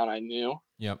deep down I knew.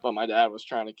 Yep. But my dad was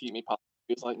trying to keep me positive.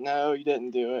 He was like, "No, you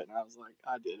didn't do it," and I was like,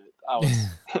 "I did it." I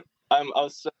was, I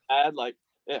was so mad. Like,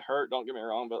 it hurt. Don't get me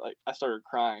wrong, but like I started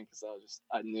crying because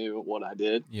I knew what I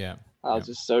did. Yeah. I was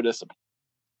just so disappointed.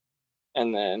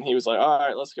 And then he was like, "All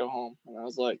right, let's go home." And I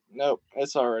was like, "Nope,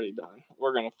 it's already done.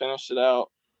 We're gonna finish it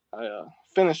out." I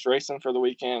finished racing for the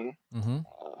weekend. Mm-hmm.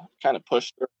 kind of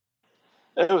pushed through.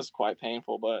 It was quite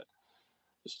painful, but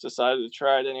just decided to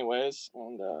try it anyways,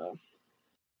 and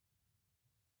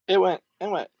it went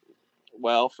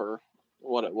well for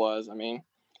what it was. I mean,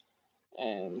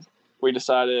 and we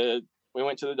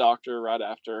went to the doctor right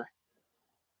after,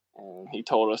 and he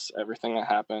told us everything that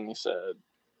happened. He said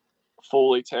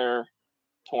fully torn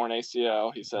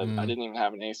ACL. He said I didn't even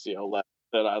have an ACL left,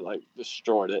 that I like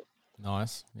destroyed it.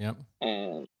 Nice. Yep.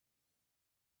 And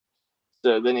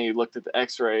so then he looked at the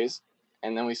x-rays,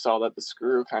 and then we saw that the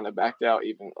screw kind of backed out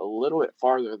even a little bit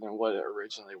farther than what it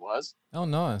originally was. Oh,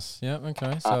 nice. Yep.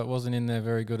 Okay. So it wasn't in there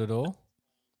very good at all?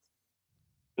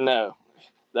 No.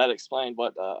 That explained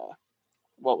what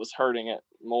was hurting it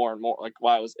more and more, like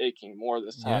why it was aching more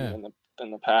this time than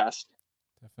the past.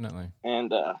 Definitely.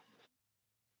 And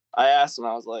I asked him,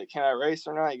 I was like, can I race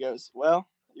or not? He goes, well,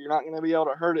 you're not going to be able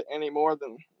to hurt it any more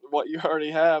than what you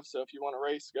already have. So if you want to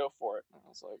race, go for it. And I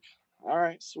was like, all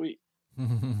right, sweet.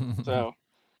 So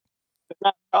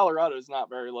Colorado is not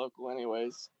very local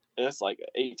anyways. It's like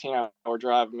an 18-hour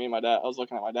drive. Me and my dad, I was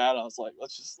looking at my dad. I was like,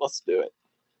 let's do it.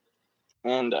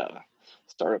 And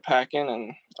started packing,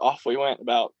 and off we went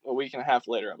about a week and a half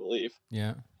later, I believe.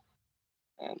 Yeah.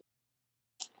 And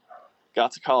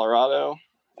got to Colorado,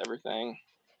 everything.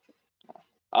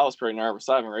 I was pretty nervous.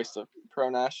 I haven't raced a pro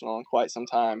national in quite some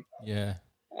time. Yeah.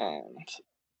 And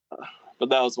but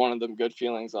that was one of the good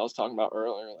feelings I was talking about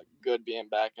earlier, like good being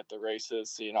back at the races,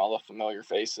 seeing all the familiar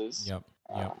faces. Yep.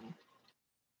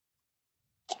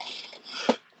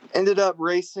 Ended up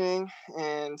racing,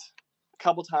 and a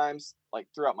couple times, like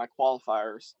throughout my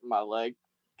qualifiers, my leg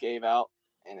gave out,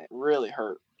 and it really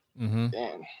hurt. Mm-hmm.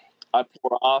 And I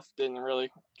poured off, didn't really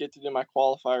get to do my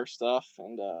qualifier stuff,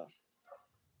 and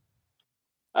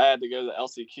I had to go to the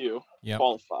LCQ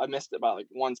qualify. I missed it by like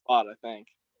one spot, I think.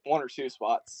 1 or 2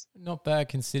 spots. Not bad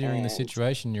considering the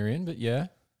situation you're in, but yeah.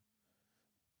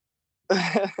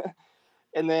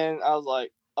 And then I was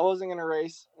like, I wasn't going to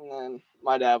race. And then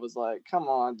my dad was like, come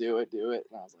on, do it. And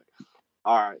I was like,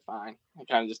 all right, fine. He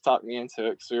kind of just talked me into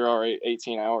it because we were already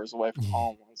 18 hours away from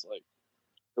home. I was like,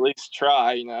 at least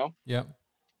try, you know? Yep.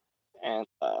 And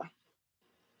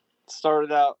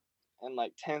started out in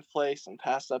like 10th place and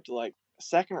passed up to like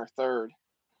 2nd or 3rd.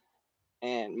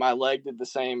 And my leg did the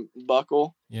same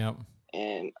buckle. Yep.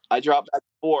 And I dropped back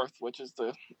to 4th, which is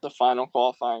the final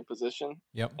qualifying position.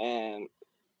 Yep. And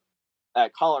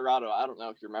at Colorado, I don't know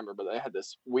if you remember, but they had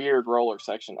this weird roller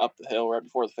section up the hill right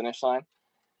before the finish line.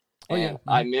 Oh, and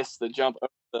I missed the jump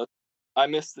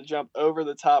over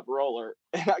the top roller,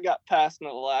 and I got past in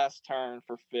the last turn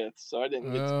for 5th, so I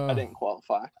didn't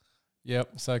qualify.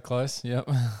 Yep, so close. Yep.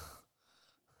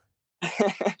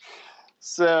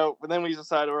 So then we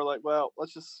decided, we're like, well,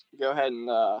 let's just go ahead and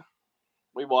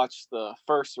we watched the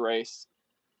first race,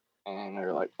 and they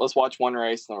were like, let's watch one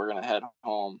race, and then we're gonna head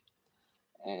home.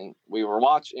 And we were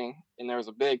watching, and there was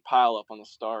a big pile up on the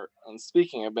start. And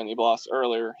speaking of Benny Bloss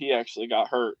earlier, he actually got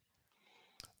hurt.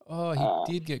 Oh,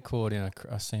 he did get caught in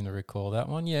I seem to recall that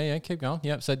one. Yeah, keep going.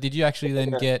 Yep. So did you actually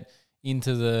then get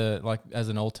into the, like, as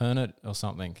an alternate or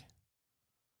something?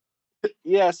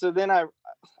 Yeah, so then I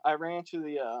ran to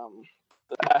the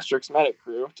Asterix medic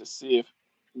crew to see if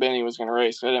Benny was going to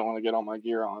race. I didn't want to get all my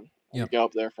gear on and go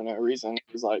up there for no reason.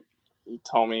 He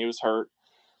told me he was hurt.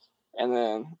 And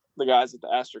then the guys at the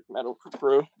Asterix medical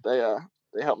crew, they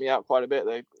helped me out quite a bit.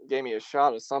 They gave me a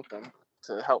shot of something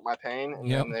to help my pain,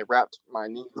 and then they wrapped my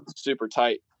knee super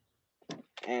tight.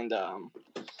 And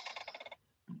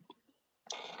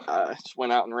I just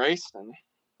went out and raced, and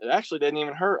it actually didn't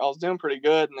even hurt. I was doing pretty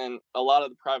good. And then a lot of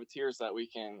the privateers that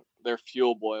weekend, their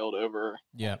fuel boiled over.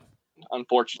 Yeah.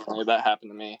 Unfortunately, that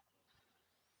happened to me.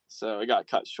 So it got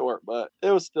cut short, but it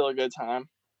was still a good time.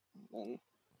 And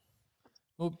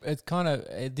well, it's kind of,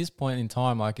 at this point in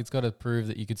time, like, it's got to prove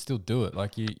that you could still do it.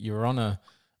 Like, you're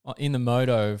in the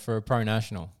moto for a pro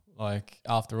national. Like,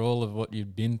 after all of what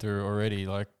you've been through already,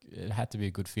 like, it had to be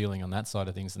a good feeling on that side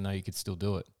of things to know you could still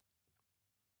do it.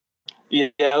 Yeah,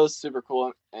 it was super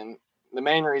cool. And the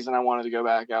main reason I wanted to go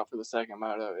back out for the second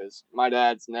moto is my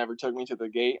dad's never took me to the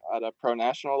gate at a pro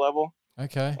national level.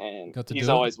 Okay. And he's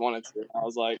always wanted to. I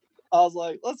was like,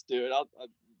 let's do it. I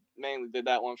mainly did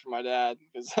that one for my dad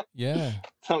because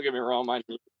don't get me wrong,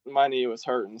 my knee was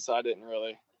hurting, so I didn't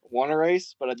really want to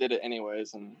race, but I did it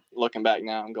anyways. And looking back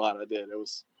now, I'm glad I did. It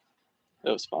it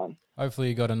was fun. Hopefully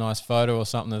you got a nice photo or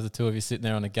something of the two of you sitting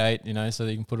there on the gate, so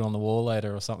that you can put it on the wall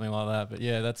later or something like that. But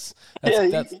yeah, that's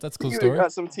a cool You story.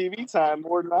 got some TV time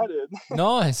more than I did.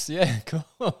 Nice, yeah,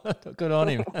 cool. Good on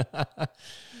him.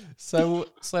 So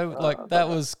like that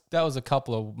was a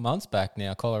couple of months back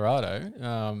now, Colorado.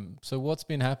 So what's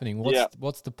been happening?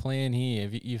 What's the plan here?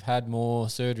 You've had more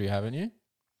surgery, haven't you?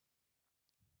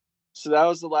 So that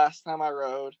was the last time I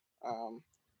rode.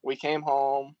 We came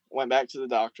home, went back to the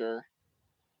doctor,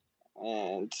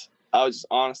 and I was just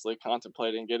honestly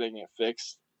contemplating getting it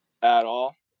fixed at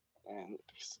all. And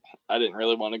I didn't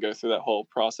really want to go through that whole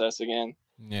process again.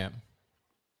 Yeah.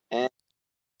 And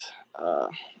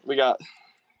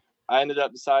I ended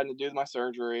up deciding to do my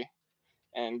surgery.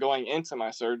 And going into my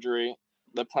surgery,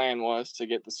 the plan was to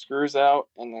get the screws out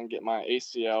and then get my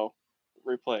ACL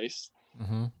replaced.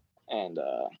 Mm-hmm. And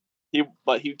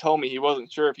he told me he wasn't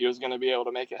sure if he was going to be able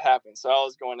to make it happen. So I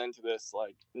was going into this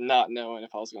like not knowing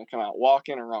if I was going to come out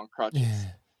walking or on crutches.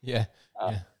 Yeah.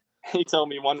 He told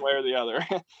me one way or the other.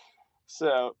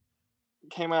 So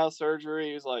came out of surgery.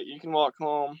 He was like, "You can walk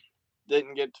home."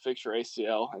 Didn't get to fix your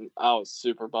ACL, and I was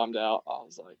super bummed out. I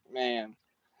was like, "Man,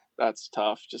 that's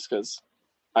tough." Just because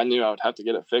I knew I would have to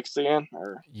get it fixed again,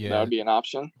 or that would be an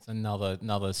option. It's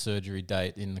another surgery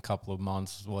date in a couple of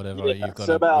months, whatever. Yeah, You've got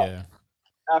so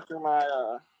after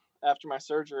my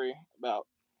surgery, about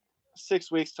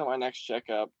 6 weeks till my next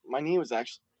checkup, my knee was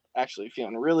actually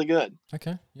feeling really good.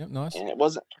 Okay. Yep. Nice. And it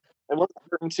wasn't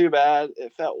hurting too bad.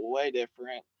 It felt way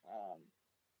different.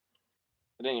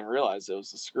 I didn't even realize it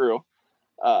was a screw.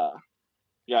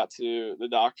 Got to the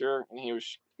doctor, and he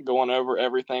was going over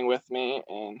everything with me,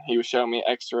 and he was showing me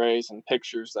x-rays and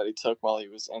pictures that he took while he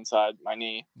was inside my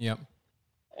knee. Yep.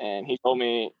 And he told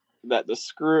me that the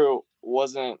screw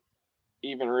wasn't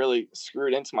even really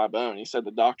screwed into my bone. He said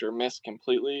the doctor missed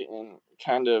completely and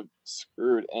kind of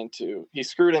screwed into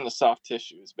soft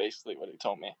tissue is basically what he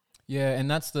told me. Yeah, and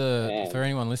that's for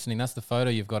anyone listening, that's the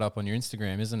photo you've got up on your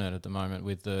Instagram, isn't it, at the moment,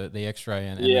 with the x-ray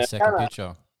and the second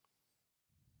picture?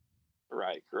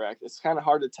 Right, correct. It's kind of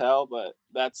hard to tell, but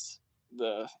that's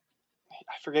I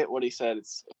forget what he said.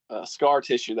 It's scar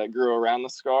tissue that grew around the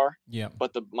scar. Yeah.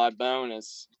 But my bone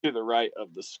is to the right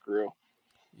of the screw.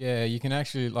 Yeah, you can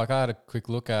actually, like, I had a quick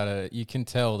look at it. You can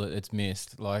tell that it's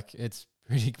missed. Like, it's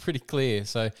pretty clear.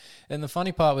 So, and the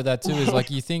funny part with that too is, like,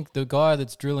 you think the guy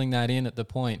that's drilling that in at the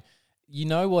point, you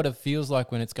know what it feels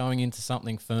like when it's going into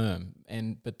something firm,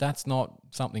 but that's not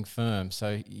something firm.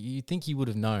 So you think you would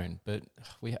have known, but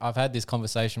I've had this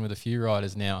conversation with a few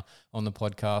riders now on the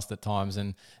podcast at times,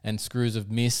 and screws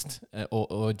have missed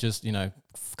or just,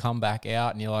 come back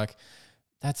out, and you're like,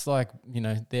 that's like,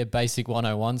 their basic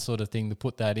 101 sort of thing to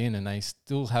put that in, and they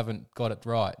still haven't got it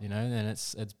right, and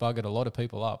it's buggered a lot of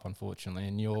people up, unfortunately,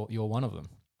 and you're one of them.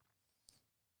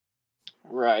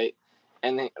 Right.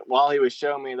 And then, while he was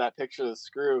showing me that picture of the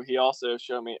screw, he also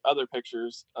showed me other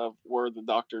pictures of where the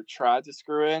doctor tried to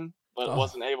screw in, but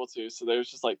wasn't able to. So there's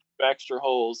just like extra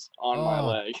holes on my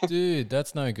leg. Dude,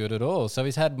 that's no good at all. So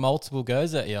he's had multiple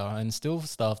goes at you and still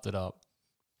stuffed it up.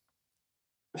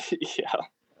 Yeah.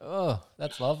 Oh,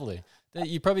 that's lovely.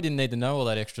 You probably didn't need to know all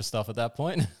that extra stuff at that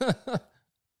point.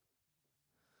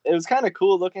 It was kind of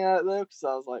cool looking at it though, because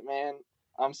I was like, man,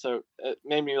 it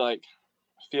made me like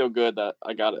feel good that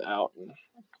I got it out and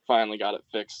finally got it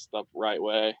fixed the right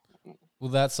way. Well,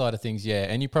 that side of things, yeah.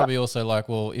 And you probably also like,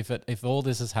 well, if all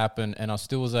this has happened and I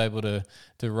still was able to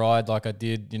ride like I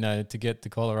did, to get to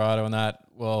Colorado and that,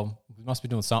 well, we must be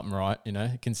doing something right,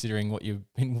 considering what you've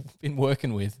been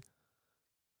working with.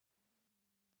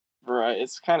 Right.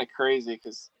 It's kind of crazy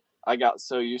because I got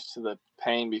so used to the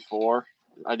pain before,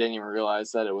 I didn't even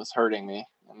realize that it was hurting me.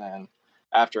 And then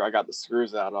after I got the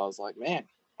screws out, I was like, man,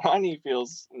 my knee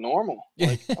feels normal.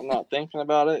 Like, I'm not thinking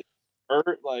about it.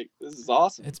 Hurt. Like, this is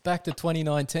awesome. It's back to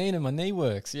 2019 and my knee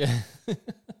works. Yeah.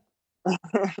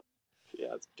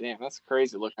 Yeah. That's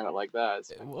crazy looking at it like that.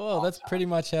 Well, that's pretty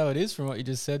much how it is from what you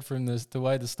just said, from the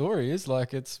way the story is.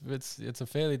 Like, it's a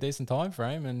fairly decent time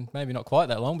frame, and maybe not quite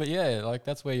that long, but yeah, like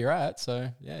that's where you're at. So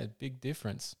yeah, big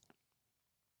difference.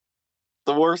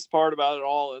 The worst part about it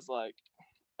all is, like,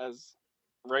 as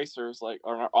racers, like,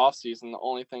 on our off season, the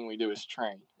only thing we do is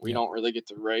train. We don't really get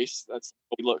to race. That's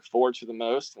what we look forward to the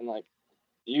most. And like,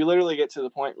 you literally get to the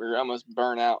point where you're almost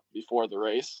burnt out before the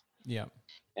race. Yeah.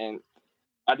 And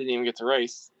I didn't even get to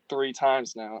race 3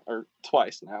 times now, or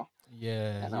twice now.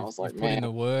 Yeah. And I was like, you've put in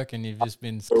the work and you've just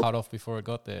been cut off before it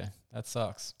got there. That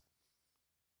sucks.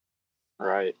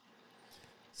 Right.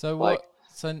 So like,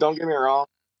 so don't get me wrong.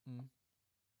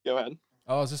 Go ahead.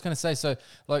 I was just going to say, so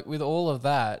like with all of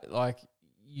that, like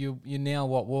you're now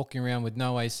walking around with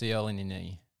no ACL in your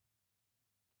knee?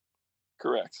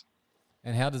 Correct.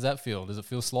 And how does that feel? Does it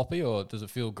feel sloppy or does it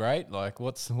feel great? Like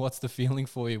what's the feeling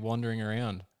for you wandering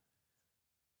around?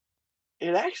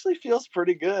 It actually feels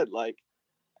pretty good. Like,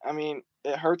 I mean,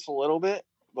 it hurts a little bit,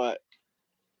 but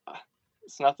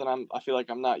it's nothing I feel like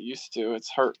I'm not used to.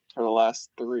 It's hurt for the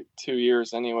last 2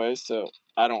 years anyway, so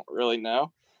I don't really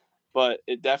know. But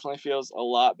it definitely feels a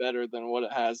lot better than what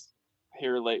it has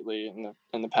here lately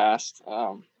in the past.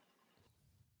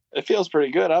 It feels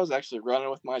pretty good. I was actually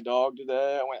running with my dog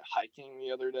today. I went hiking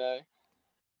the other day.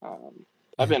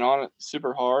 I've been on it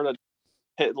super hard. I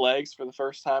hit legs for the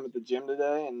first time at the gym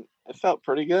today, and it felt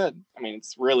pretty good. I mean,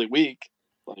 it's really weak,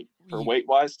 like for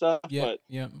weight-wise stuff, but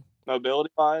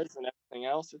mobility-wise and everything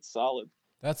else, it's solid.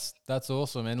 That's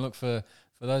awesome. And look, for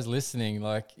those listening,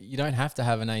 like you don't have to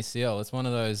have an ACL. It's one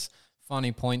of those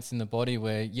funny points in the body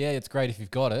where, yeah, it's great if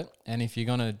you've got it. And if you're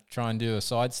going to try and do a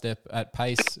sidestep at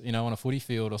pace, on a footy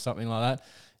field or something like that,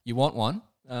 you want one.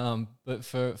 But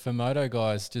for moto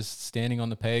guys, just standing on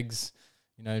the pegs,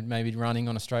 maybe running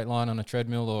on a straight line on a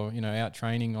treadmill or, out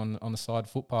training on the side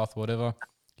footpath, whatever,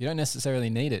 you don't necessarily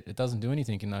need it. It doesn't do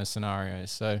anything in those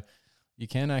scenarios. So you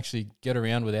can actually get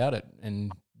around without it.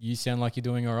 And you sound like you're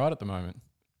doing all right at the moment.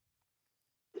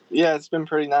 Yeah, it's been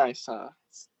pretty nice.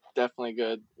 It's definitely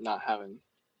good not having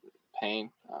pain.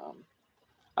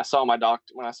 I saw my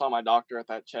doctor when I saw my doctor at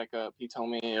that checkup. He told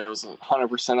me it was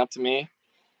 100% up to me.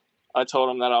 I told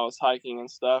him that I was hiking and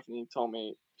stuff, and he told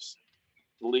me just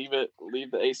leave the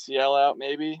ACL out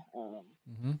maybe.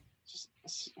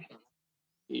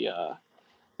 He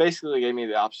basically gave me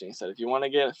the option. He said, if you want to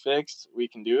get it fixed, we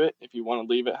can do it. If you want to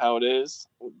leave it how it is,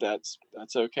 that's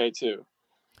okay too.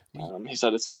 He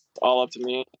said it's all up to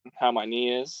me how my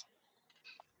knee is.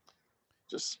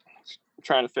 Just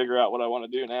trying to figure out what I want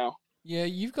to do now. Yeah,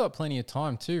 you've got plenty of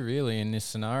time too, really, in this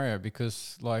scenario,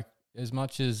 because like as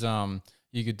much as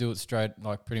you could do it straight,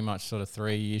 like pretty much sort of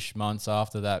 3-ish months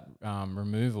after that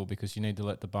removal, because you need to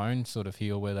let the bone sort of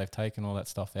heal where they've taken all that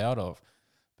stuff out of.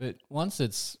 But once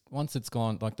it's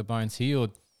gone, like the bone's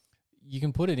healed, you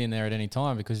can put it in there at any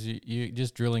time because you're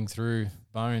just drilling through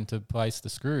bone to place the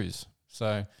screws.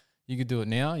 So you could do it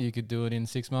now, you could do it in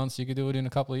 6 months, you could do it in a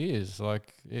couple of years.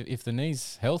 Like if the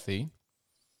knee's healthy,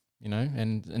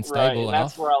 and stable right, and enough,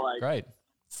 that's where great.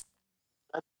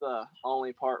 That's the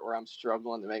only part where I'm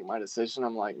struggling to make my decision.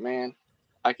 I'm like, man,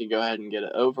 I could go ahead and get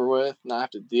it over with, not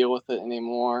have to deal with it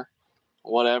anymore,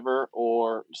 whatever,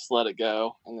 or just let it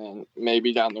go. And then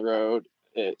maybe down the road,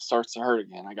 it starts to hurt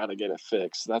again. I got to get it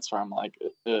fixed. That's where I'm like,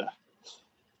 ugh,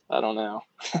 I don't know.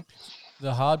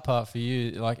 The hard part for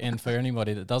you, like, and for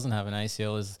anybody that doesn't have an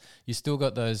ACL, is you still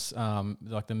got those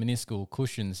like the meniscal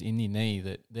cushions in your knee.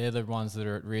 That they're the ones that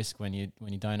are at risk when you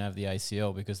don't have the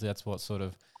ACL, because that's what sort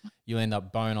of you end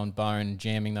up bone on bone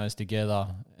jamming those together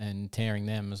and tearing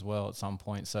them as well at some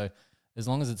point. So as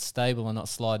long as it's stable and not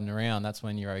sliding around, that's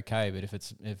when you're okay. But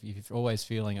if you're always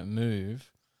feeling it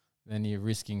move, then you're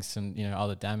risking some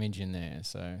other damage in there.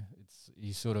 So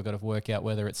you sort of got to work out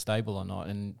whether it's stable or not.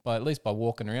 And at least by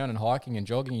walking around and hiking and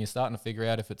jogging, you're starting to figure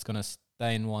out if it's going to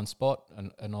stay in one spot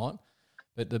or not.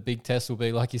 But the big test will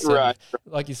be, like you said, right.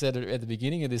 Like you said at the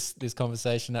beginning of this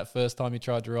conversation, that first time you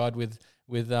tried to ride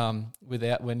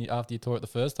after you tore it the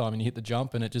first time and you hit the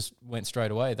jump and it just went straight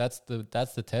away. That's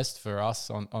the test for us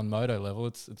on moto level.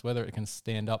 It's whether it can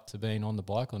stand up to being on the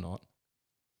bike or not.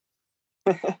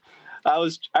 I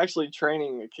was actually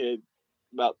training a kid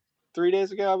about 3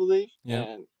 days ago, I believe.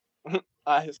 Yeah. And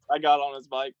I got on his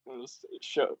bike and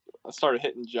I started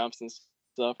hitting jumps and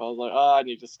stuff. I was like, oh, I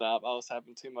need to stop. I was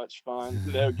having too much fun.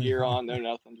 No gear on, no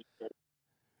nothing. Just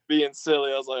being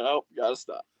silly. I was like, oh, gotta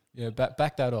stop. Yeah,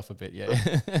 back that off a bit, yeah.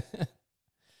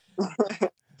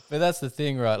 But that's the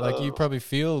thing, right? Like you probably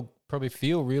feel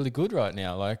really good right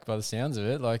now, like by the sounds of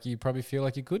it. Like you probably feel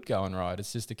like you're good going right.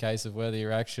 It's just a case of whether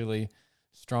you're actually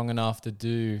strong enough to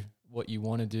do what you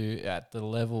want to do at the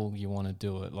level you want to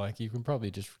do it. Like you can probably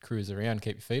just cruise around,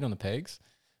 keep your feet on the pegs,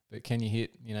 but can you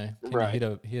hit, right.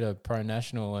 you hit a pro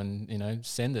national and,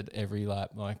 send it every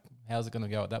lap? Like how's it going to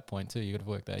go at that point too? You got to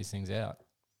work these things out.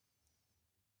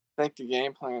 I think the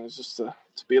game plan is just to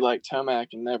be like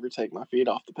Tomac and never take my feet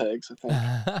off the pegs. I think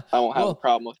I won't have a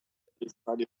problem with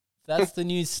it. That's the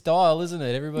new style, isn't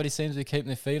it? Everybody seems to be keeping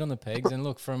their feet on the pegs. And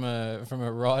look, from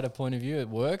a rider point of view, it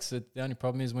works. The only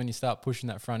problem is when you start pushing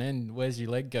that front end, where's your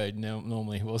leg go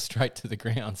normally? Well, straight to the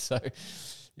ground. So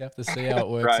you have to see how it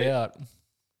works right. out.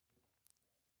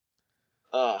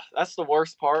 That's the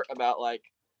worst part about like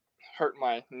hurting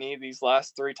my knee these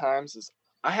last 3 times is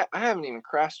I haven't even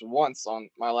crashed once on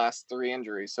my last 3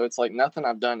 injuries. So it's like nothing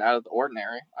I've done out of the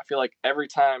ordinary. I feel like every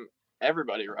time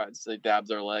everybody rides, they dab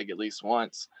their leg at least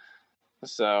once.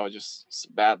 So just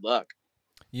bad luck.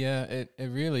 Yeah, it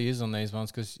really is on these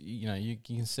ones because, you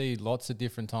can see lots of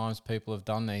different times people have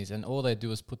done these and all they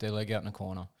do is put their leg out in a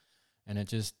corner. And it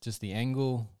just the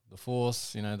angle, the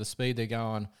force, the speed they're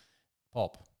going,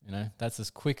 pop. That's as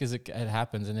quick as it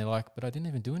happens. And they're like, but I didn't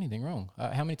even do anything wrong.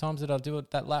 How many times did I do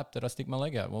it that lap? Did I stick my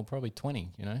leg out? Well, probably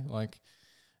 20, like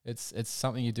it's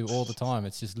something you do all the time.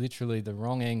 It's just literally the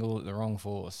wrong angle, the wrong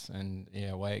force. And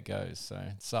yeah, away it goes. So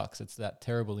it sucks. It's that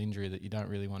terrible injury that you don't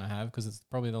really want to have because it's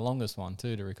probably the longest one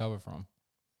too to recover from.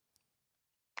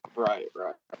 Right.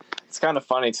 It's kind of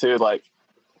funny too. Like,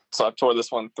 so I've tore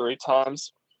this one 3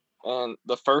 times. And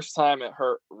the first time it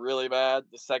hurt really bad.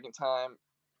 The second time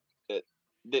it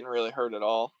didn't really hurt at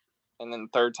all. And then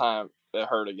the third time it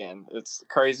hurt again. It's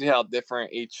crazy how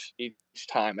different each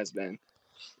time has been.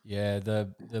 Yeah, the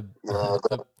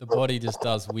body just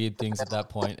does weird things at that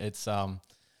point. It's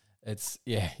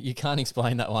you can't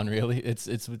explain that one really.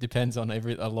 It depends on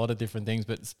a lot of different things,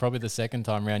 but it's probably the second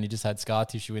time around you just had scar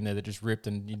tissue in there that just ripped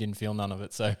and you didn't feel none of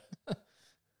it. So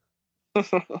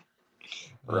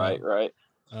Right.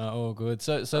 All good.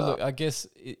 So look, I guess,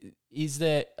 is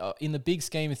there, in the big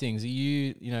scheme of things, are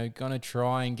you, going to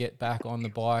try and get back on the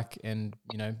bike and,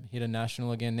 hit a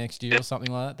national again next year or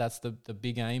something like that? That's the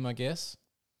big aim, I guess.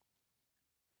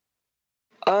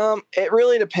 It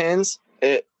really depends.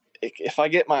 If I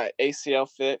get my ACL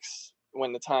fixed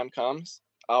when the time comes,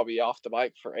 I'll be off the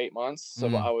bike for 8 months. So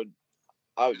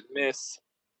I would miss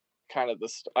kind of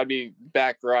I'd be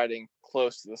back riding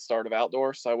close to the start of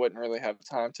outdoor, so I wouldn't really have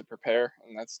time to prepare,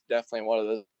 and that's definitely one of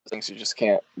the things you just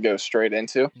can't go straight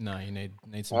into. No, you need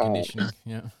some conditioning.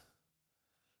 Yeah,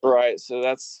 right. So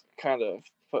that's kind of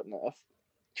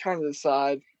trying to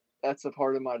decide. That's a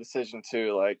part of my decision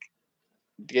too. Like,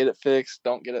 get it fixed,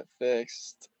 don't get it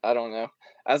fixed. I don't know.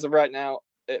 As of right now,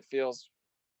 it feels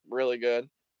really good.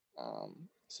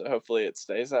 So hopefully it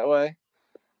stays that way.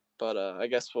 But I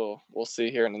guess we'll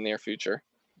see here in the near future.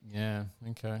 Yeah.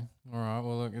 Okay. All right.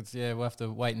 Well, look, we'll have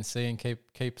to wait and see and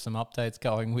keep some updates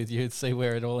going with you and see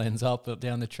where it all ends up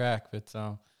down the track. But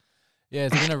yeah,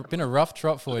 it's been a rough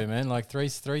trot for you, man. Like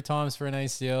three times for an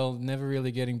ACL, never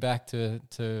really getting back to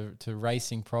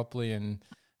racing properly and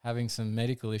having some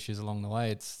medical issues along the way.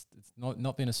 It's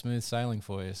not been a smooth sailing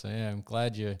for you. So yeah, I'm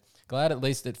glad at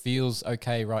least it feels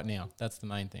okay right now. That's the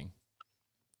main thing.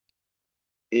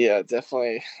 Yeah,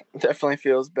 definitely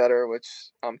feels better, which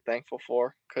I'm thankful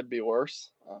for. Could be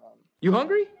worse. You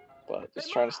hungry? But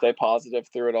just trying to stay positive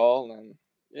through it all, and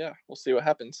yeah, we'll see what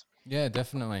happens. Yeah,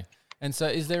 definitely. And so,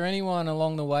 is there anyone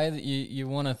along the way that you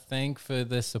want to thank for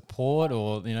the support,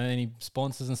 or any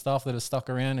sponsors and stuff that have stuck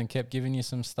around and kept giving you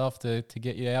some stuff to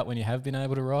get you out when you have been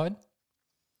able to ride?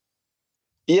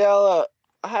 Yeah,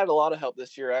 I had a lot of help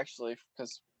this year actually,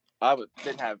 because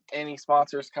didn't have any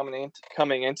sponsors coming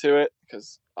into it,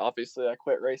 because obviously I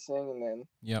quit racing, and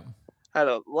then had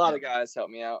a lot of guys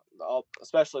help me out,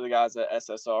 especially the guys at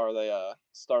SSR. They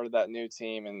started that new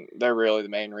team, and they're really the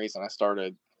main reason I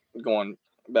started going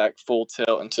back full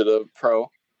tilt into the pro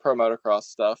motocross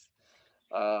stuff.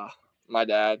 My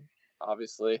dad,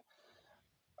 obviously,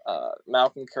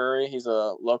 Malcolm Curry, he's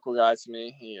a local guy to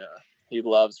me. He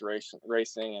loves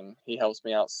racing, and he helps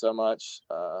me out so much.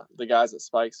 The guys at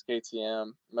Spikes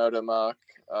KTM, Moto Muck,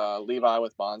 Levi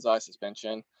with Bonsai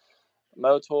Suspension,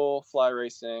 Motul Fly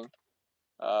Racing,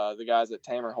 the guys at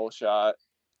Tamer Whole Shot,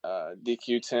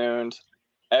 DQ Tuned,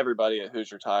 everybody at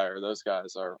Hoosier Tire. Those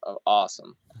guys are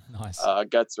awesome. Nice.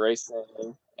 Guts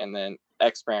Racing, and then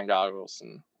X Brand Goggles,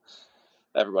 and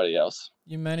everybody else.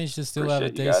 You managed to still have a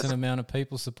decent amount of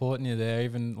people supporting you there,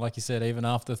 even like you said, even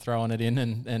after throwing it in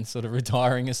and sort of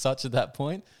retiring as such at that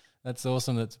point. That's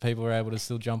awesome that people were able to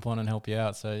still jump on and help you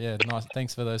out. So yeah, nice.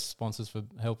 Thanks for those sponsors for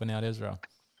helping out Ezra.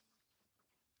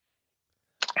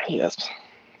 Yes.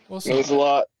 Awesome. It was a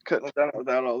lot. Couldn't have done it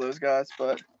without all those guys,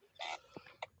 but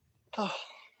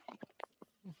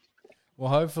well,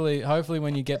 hopefully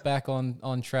when you get back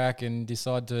on track and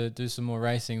decide to do some more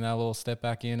racing, they'll all step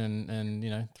back in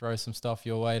and throw some stuff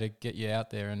your way to get you out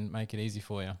there and make it easy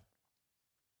for you.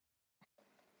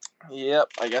 Yep,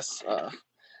 I guess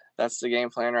that's the game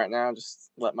plan right now.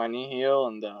 Just let my knee heal,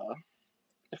 and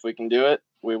if we can do it,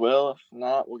 we will. If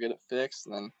not, we'll get it fixed,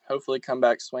 and then hopefully come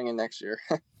back swinging next year.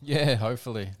 Yeah,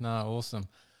 hopefully. No, awesome.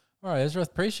 All right, Ezra,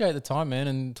 appreciate the time, man,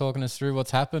 and talking us through what's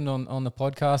happened on the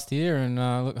podcast here. And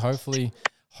look, hopefully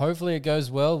it goes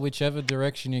well, whichever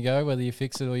direction you go, whether you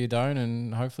fix it or you don't.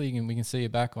 And hopefully we can see you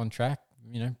back on track,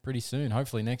 pretty soon.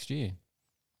 Hopefully next year.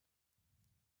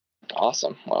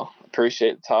 Awesome. Well,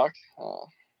 appreciate the talk.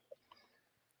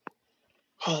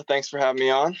 Thanks for having me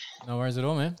on. No worries at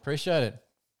all, man. Appreciate it.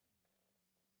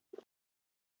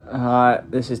 Hi,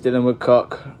 this is Dylan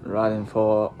Woodcock, riding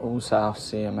for All South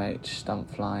CMH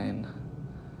Stunt Flying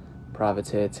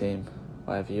Privateer Team,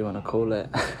 whatever you want to call it.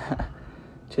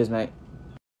 Cheers, mate.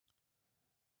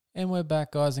 And we're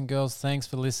back, guys and girls. Thanks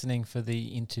for listening for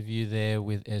the interview there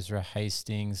with Ezra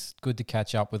Hastings. Good to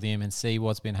catch up with him and see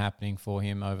what's been happening for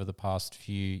him over the past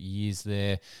few years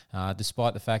there.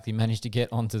 Despite the fact he managed to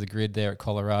get onto the grid there at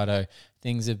Colorado,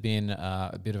 things have been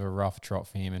a bit of a rough trot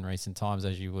for him in recent times,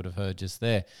 as you would have heard just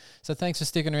there. So thanks for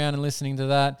sticking around and listening to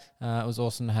that. It was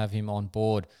awesome to have him on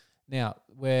board. Now,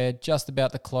 we're just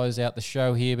about to close out the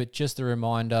show here, but just a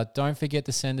reminder, don't forget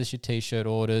to send us your t-shirt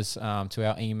orders to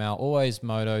our email,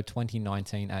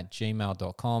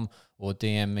 alwaysmoto2019@gmail.com, or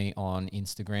DM me on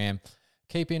Instagram.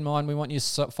 Keep in mind, we want you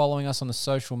following us on the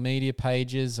social media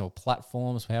pages or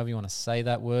platforms, however you want to say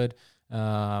that word.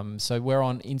 So we're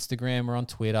on Instagram, we're on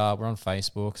Twitter, we're on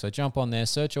Facebook. So jump on there,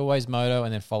 search Always Moto,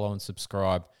 and then follow and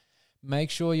subscribe.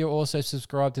 Make sure you're also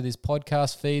subscribed to this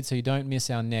podcast feed so you don't miss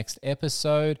our next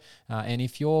episode. And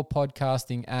if your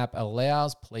podcasting app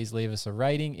allows, please leave us a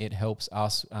rating. It helps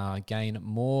us gain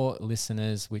more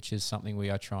listeners, which is something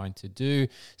we are trying to do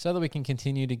so that we can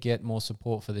continue to get more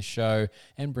support for the show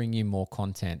and bring you more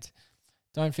content.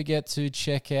 Don't forget to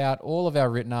check out all of our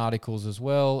written articles as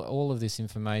well. All of this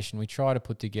information we try to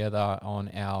put together on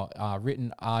our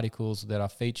written articles that are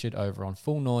featured over on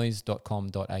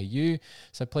fullnoise.com.au.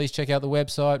 So please check out the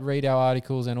website, read our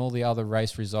articles and all the other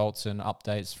race results and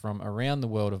updates from around the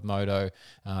world of moto.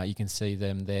 You can see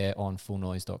them there on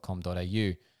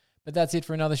fullnoise.com.au. But that's it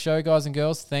for another show, guys and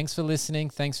girls. Thanks for listening.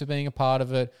 Thanks for being a part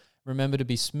of it. Remember to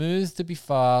be smooth, to be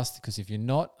fast, because if you're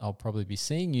not, I'll probably be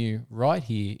seeing you right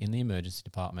here in the emergency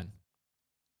department.